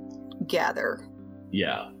would gather.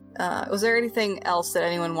 Yeah. Was there anything else that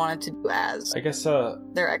anyone wanted to do as I guess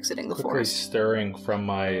they're exiting the quickly forest? stirring from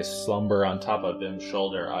my slumber on top of Vim's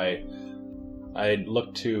shoulder, I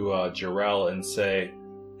look to Jarell and say,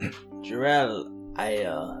 Jarell, I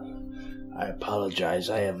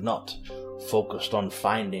apologize. I have not focused on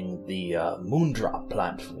finding the moondrop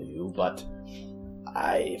plant for you, but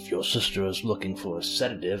if your sister is looking for a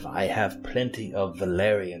sedative, I have plenty of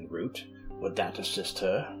valerian root. Would that assist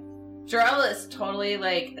her? Jarell is totally,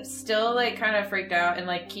 still, kind of freaked out and,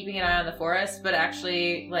 keeping an eye on the forest, but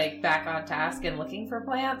actually, back on task and looking for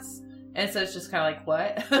plants. And so it's just kind of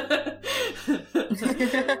what?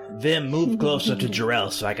 Vim, move closer to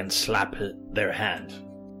Jarell so I can slap their hand.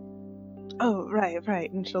 Oh,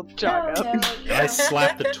 right. And she'll jog up. I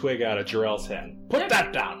slap the twig out of Jarell's hand. Put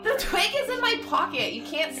that down! The twig is in my pocket. You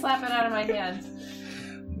can't slap it out of my hand.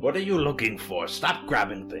 What are you looking for? Stop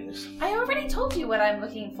grabbing things. I already told you what I'm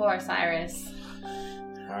looking for, Cyrus.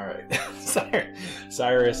 Alright.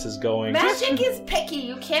 Cyrus is going... Magic is picky.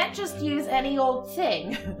 You can't just use any old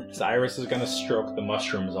thing. Cyrus is going to stroke the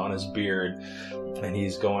mushrooms on his beard, and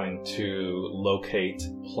he's going to locate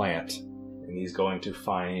plant, and he's going to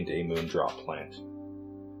find a moondrop plant.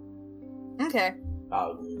 Okay.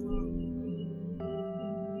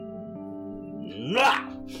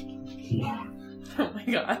 Oh my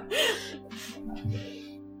god.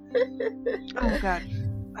 Oh god.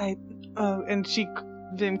 And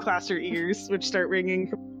Vim clasps her ears, which start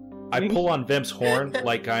ringing. I pull on Vim's horn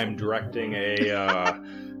like I'm directing a,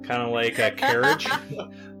 kind of like a carriage.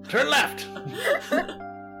 Turn left!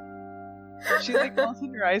 She all of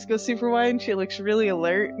her eyes go super wide and she looks really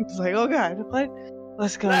alert. It's like, oh god,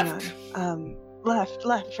 what's going on? Left,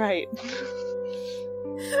 right.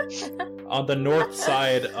 On the north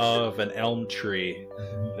side of an elm tree,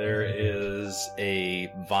 there is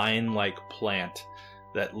a vine-like plant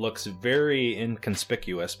that looks very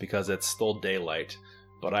inconspicuous because it's still daylight.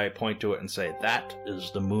 But I point to it and say, that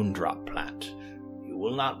is the moondrop plant. You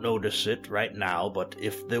will not notice it right now, but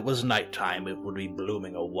if there was nighttime, it would be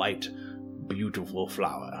blooming a white, beautiful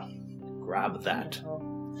flower. Grab that.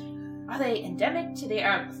 Are they endemic to the...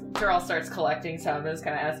 Jarell starts collecting some and is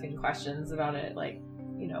kind of asking questions about it,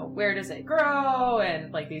 where does it grow?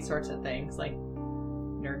 And, these sorts of things,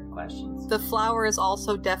 nerd questions. The flower is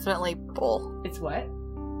also definitely purple. It's what?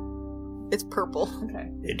 It's purple. Okay.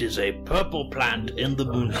 It is a purple plant in the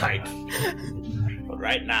moonlight. But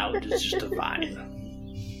right now, it is just a vine.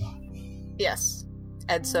 Yes.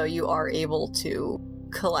 And so you are able to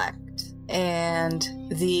collect. And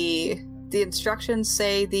the instructions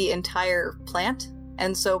say the entire plant.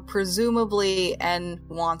 And so presumably N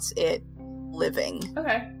wants it living.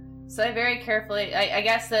 Okay. So I very carefully, I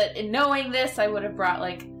guess that in knowing this, I would have brought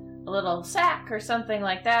a little sack or something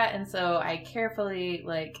like that. And so I carefully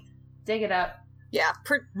dig it up. Yeah.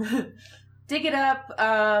 Dig it up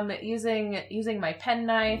using my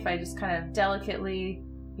penknife. I just kind of delicately,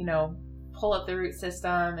 pull up the root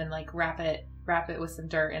system and wrap it with some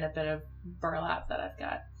dirt and a bit of burlap that I've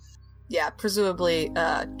got. Yeah, presumably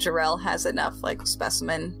Jarell has enough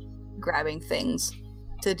specimen grabbing things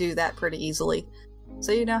to do that pretty easily.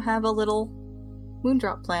 So you now have a little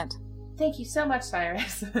Moondrop plant. Thank you so much,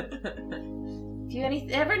 Cyrus. If you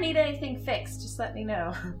ever need anything fixed, just let me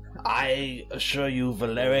know. I assure you,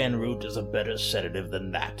 valerian root is a better sedative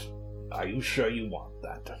than that. Are you sure you want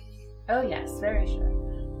that? Oh yes, very sure.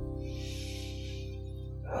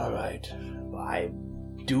 All right. I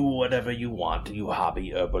do whatever you want, you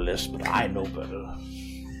hobby herbalist, but I know better.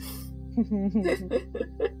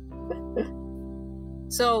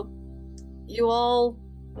 So, you all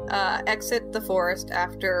exit the forest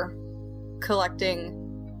after collecting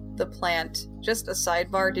the plant. Just a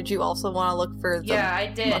sidebar, did you also want to look for the I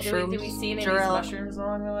did. mushrooms? Did we see any Jarrell? of these mushrooms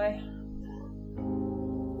along the way?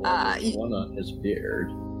 One on his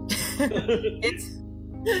beard.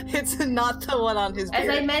 It's not the one on his beard.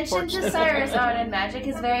 As I mentioned to fortunately. Cyrus, Arden, magic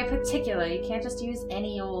is very particular. You can't just use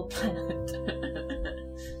any old plant.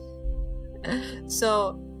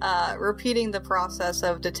 So, repeating the process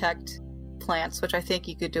of detect plants, which I think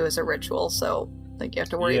you could do as a ritual, so I think you have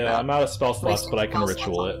to worry Yeah, about. I'm out of spell slots, but I can Wasting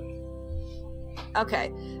ritual spell it.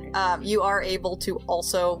 Okay. You are able to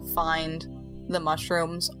also find the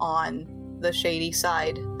mushrooms on the shady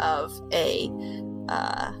side of a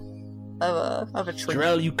tree.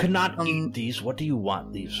 Jarrell, you cannot eat these. What do you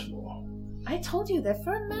want these for? I told you, they're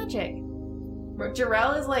for magic.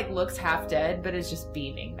 Jarrell is looks half dead, but is just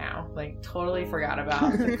beaming now. Totally forgot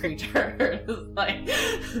about the creature.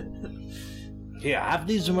 Here, have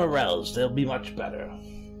these morels. They'll be much better.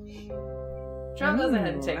 Jarrell goes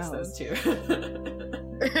ahead and takes wow. those two.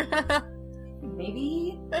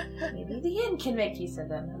 Maybe the inn can make use of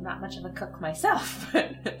them. I'm not much of a cook myself.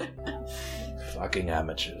 Fucking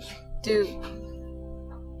amateurs. Do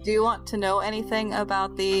you want to know anything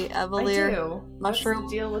about the Evalier I do. mushroom?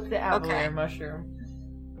 What's the deal with the Avalier Okay. mushroom?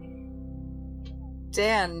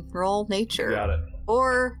 Dan, roll nature. Got it.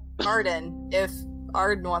 Or Arden, if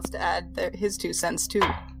Arden wants to add his 2 cents too.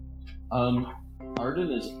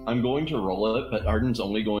 Arden is. I'm going to roll it, but Arden's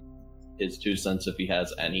only going his 2 cents if he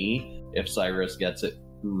has any. If Cyrus gets it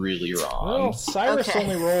really wrong. Well, Cyrus Okay.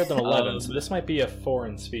 only rolled an 11, so this might be a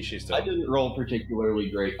foreign species to I him. didn't roll particularly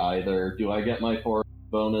great either. Do I get my 4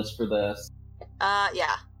 bonus for this?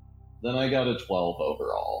 Yeah. Then I got a 12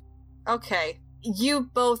 overall. Okay. You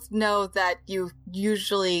both know that you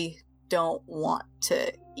usually don't want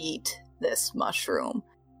to eat this mushroom.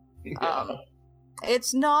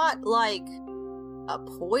 It's not like a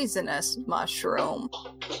poisonous mushroom,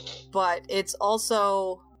 but it's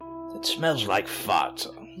also It smells like fart.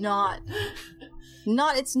 not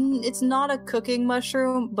it's not a cooking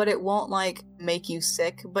mushroom, but it won't make you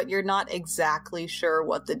sick, but you're not exactly sure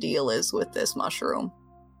what the deal is with this mushroom.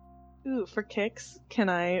 Ooh, for kicks, can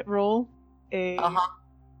I roll a... Uh-huh.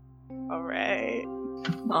 Alright.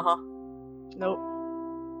 Uh-huh. Nope.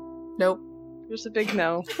 Nope. There's a big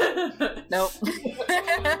no. Nope.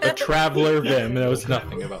 A traveler Vim knows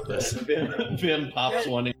nothing about this. Vim pops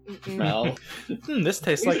one in his mouth. This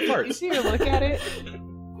tastes like You farts. see her look at it?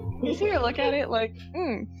 You see her look at it like,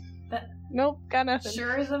 nope, got nothing.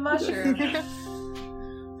 Sure is a mushroom.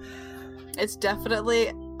 It's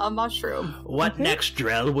definitely a mushroom. What next,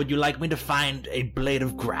 Drell? Would you like me to find a blade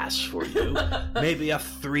of grass for you? Maybe a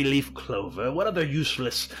 3-leaf clover? What other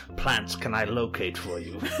useless plants can I locate for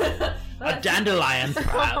you? A dandelion,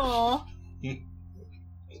 perhaps? Aw.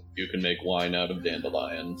 You can make wine out of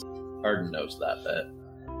dandelions. Arden knows that bit.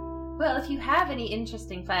 Well, if you have any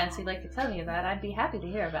interesting plants you'd like to tell me about, I'd be happy to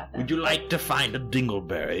hear about them. Would you like to find a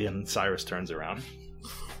dingleberry? And Cyrus turns around.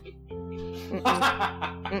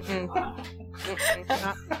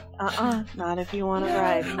 Not if you want to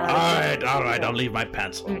ride. All right, I'll leave my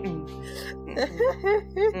pants on.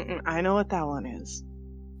 I know what that one is.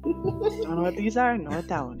 Don't know what these are, I know what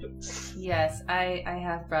that one is. Yes, I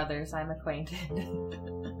have brothers. I'm acquainted.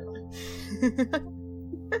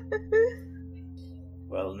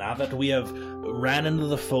 Well, now that we have ran into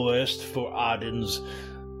the forest for Arden's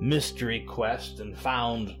mystery quest and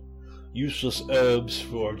found useless herbs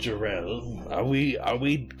for Jarrell,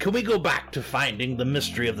 can we go back to finding the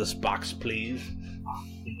mystery of this box, please?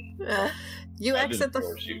 You I exit didn't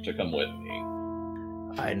force you to come with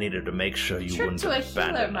me. I needed to make sure you Trip wouldn't to a healer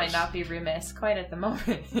abandon might us. not be remiss quite at the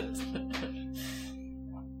moment.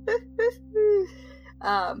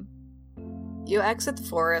 You exit the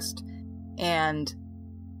forest, and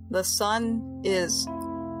the sun is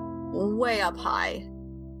way up high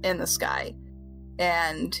in the sky,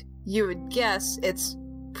 and you would guess it's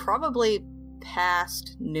probably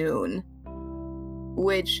past noon,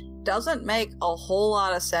 which doesn't make a whole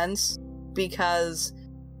lot of sense, because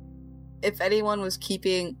if anyone was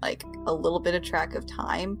keeping a little bit of track of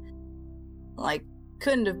time,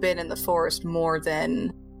 couldn't have been in the forest more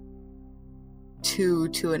than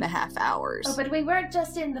two and a half hours. Oh, but we weren't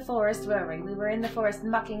just in the forest, were we? We were in the forest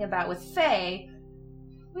mucking about with Faye,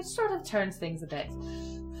 which sort of turns things a bit.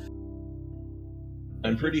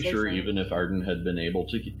 I'm pretty sure even if Arden had been able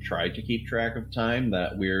to try to keep track of time,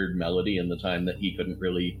 that weird melody and the time that he couldn't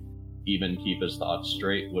really even keep his thoughts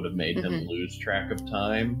straight would have made him lose track of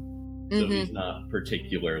time. So he's not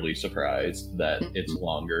particularly surprised that it's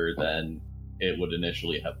longer than it would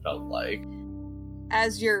initially have felt like.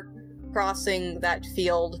 As you're crossing that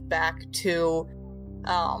field back to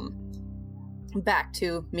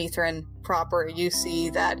Mithrin proper, you see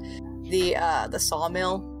that the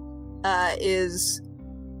sawmill is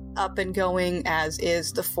up and going, as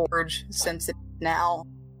is the forge, since it's now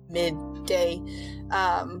midday.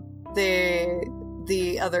 There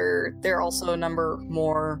are also a number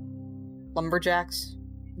more lumberjacks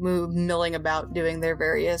milling about doing their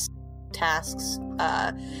various tasks.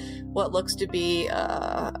 What looks to be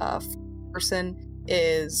a person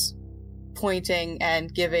is pointing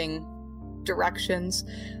and giving directions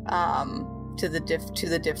to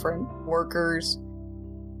the different workers,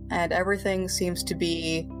 and everything seems to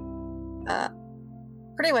be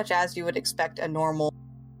pretty much as you would expect a normal,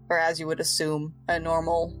 or as you would assume a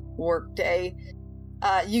normal work day.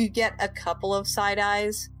 You get a couple of side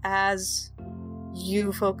eyes as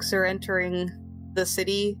you folks are entering the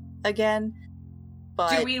city again.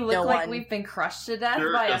 But do we look like we've been crushed to death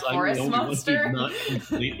by a forest monster? Not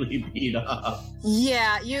completely beat up.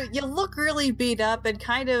 Yeah, you look really beat up, and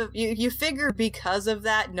kind of you figure because of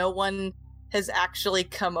that, no one has actually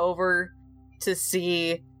come over to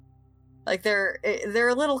see. Like they're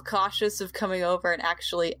a little cautious of coming over and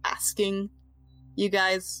actually asking you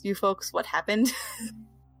folks, what happened.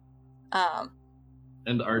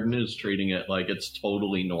 And Arden is treating it like it's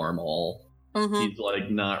totally normal. He's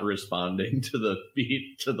like not responding to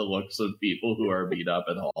the looks of people who are beat up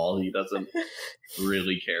at all. He doesn't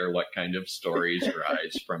really care what kind of stories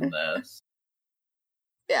rise from this.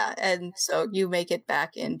 Yeah, and so you make it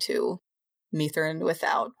back into Mithrin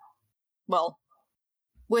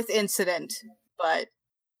with incident, but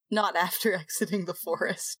not after exiting the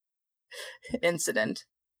forest. Incident.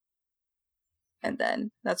 And then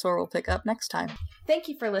that's where we'll pick up next time. Thank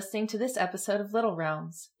you for listening to this episode of Little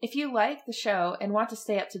Realms. If you like the show and want to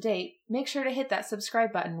stay up to date, make sure to hit that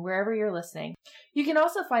subscribe button wherever you're listening. You can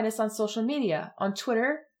also find us on social media, on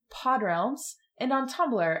Twitter, PodRealms, and on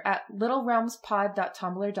Tumblr at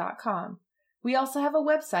littlerealmspod.tumblr.com. We also have a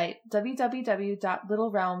website,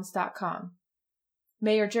 www.littlerealms.com.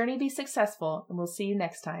 May your journey be successful, and we'll see you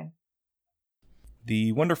next time.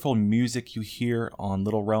 The wonderful music you hear on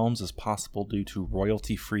Little Realms is possible due to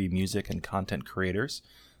royalty-free music and content creators,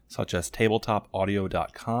 such as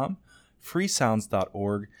tabletopaudio.com,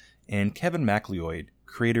 freesounds.org, and Kevin MacLeod,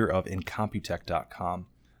 creator of incomputech.com.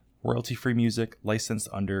 Royalty-free music licensed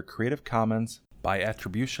under Creative Commons by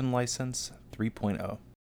Attribution License 3.0.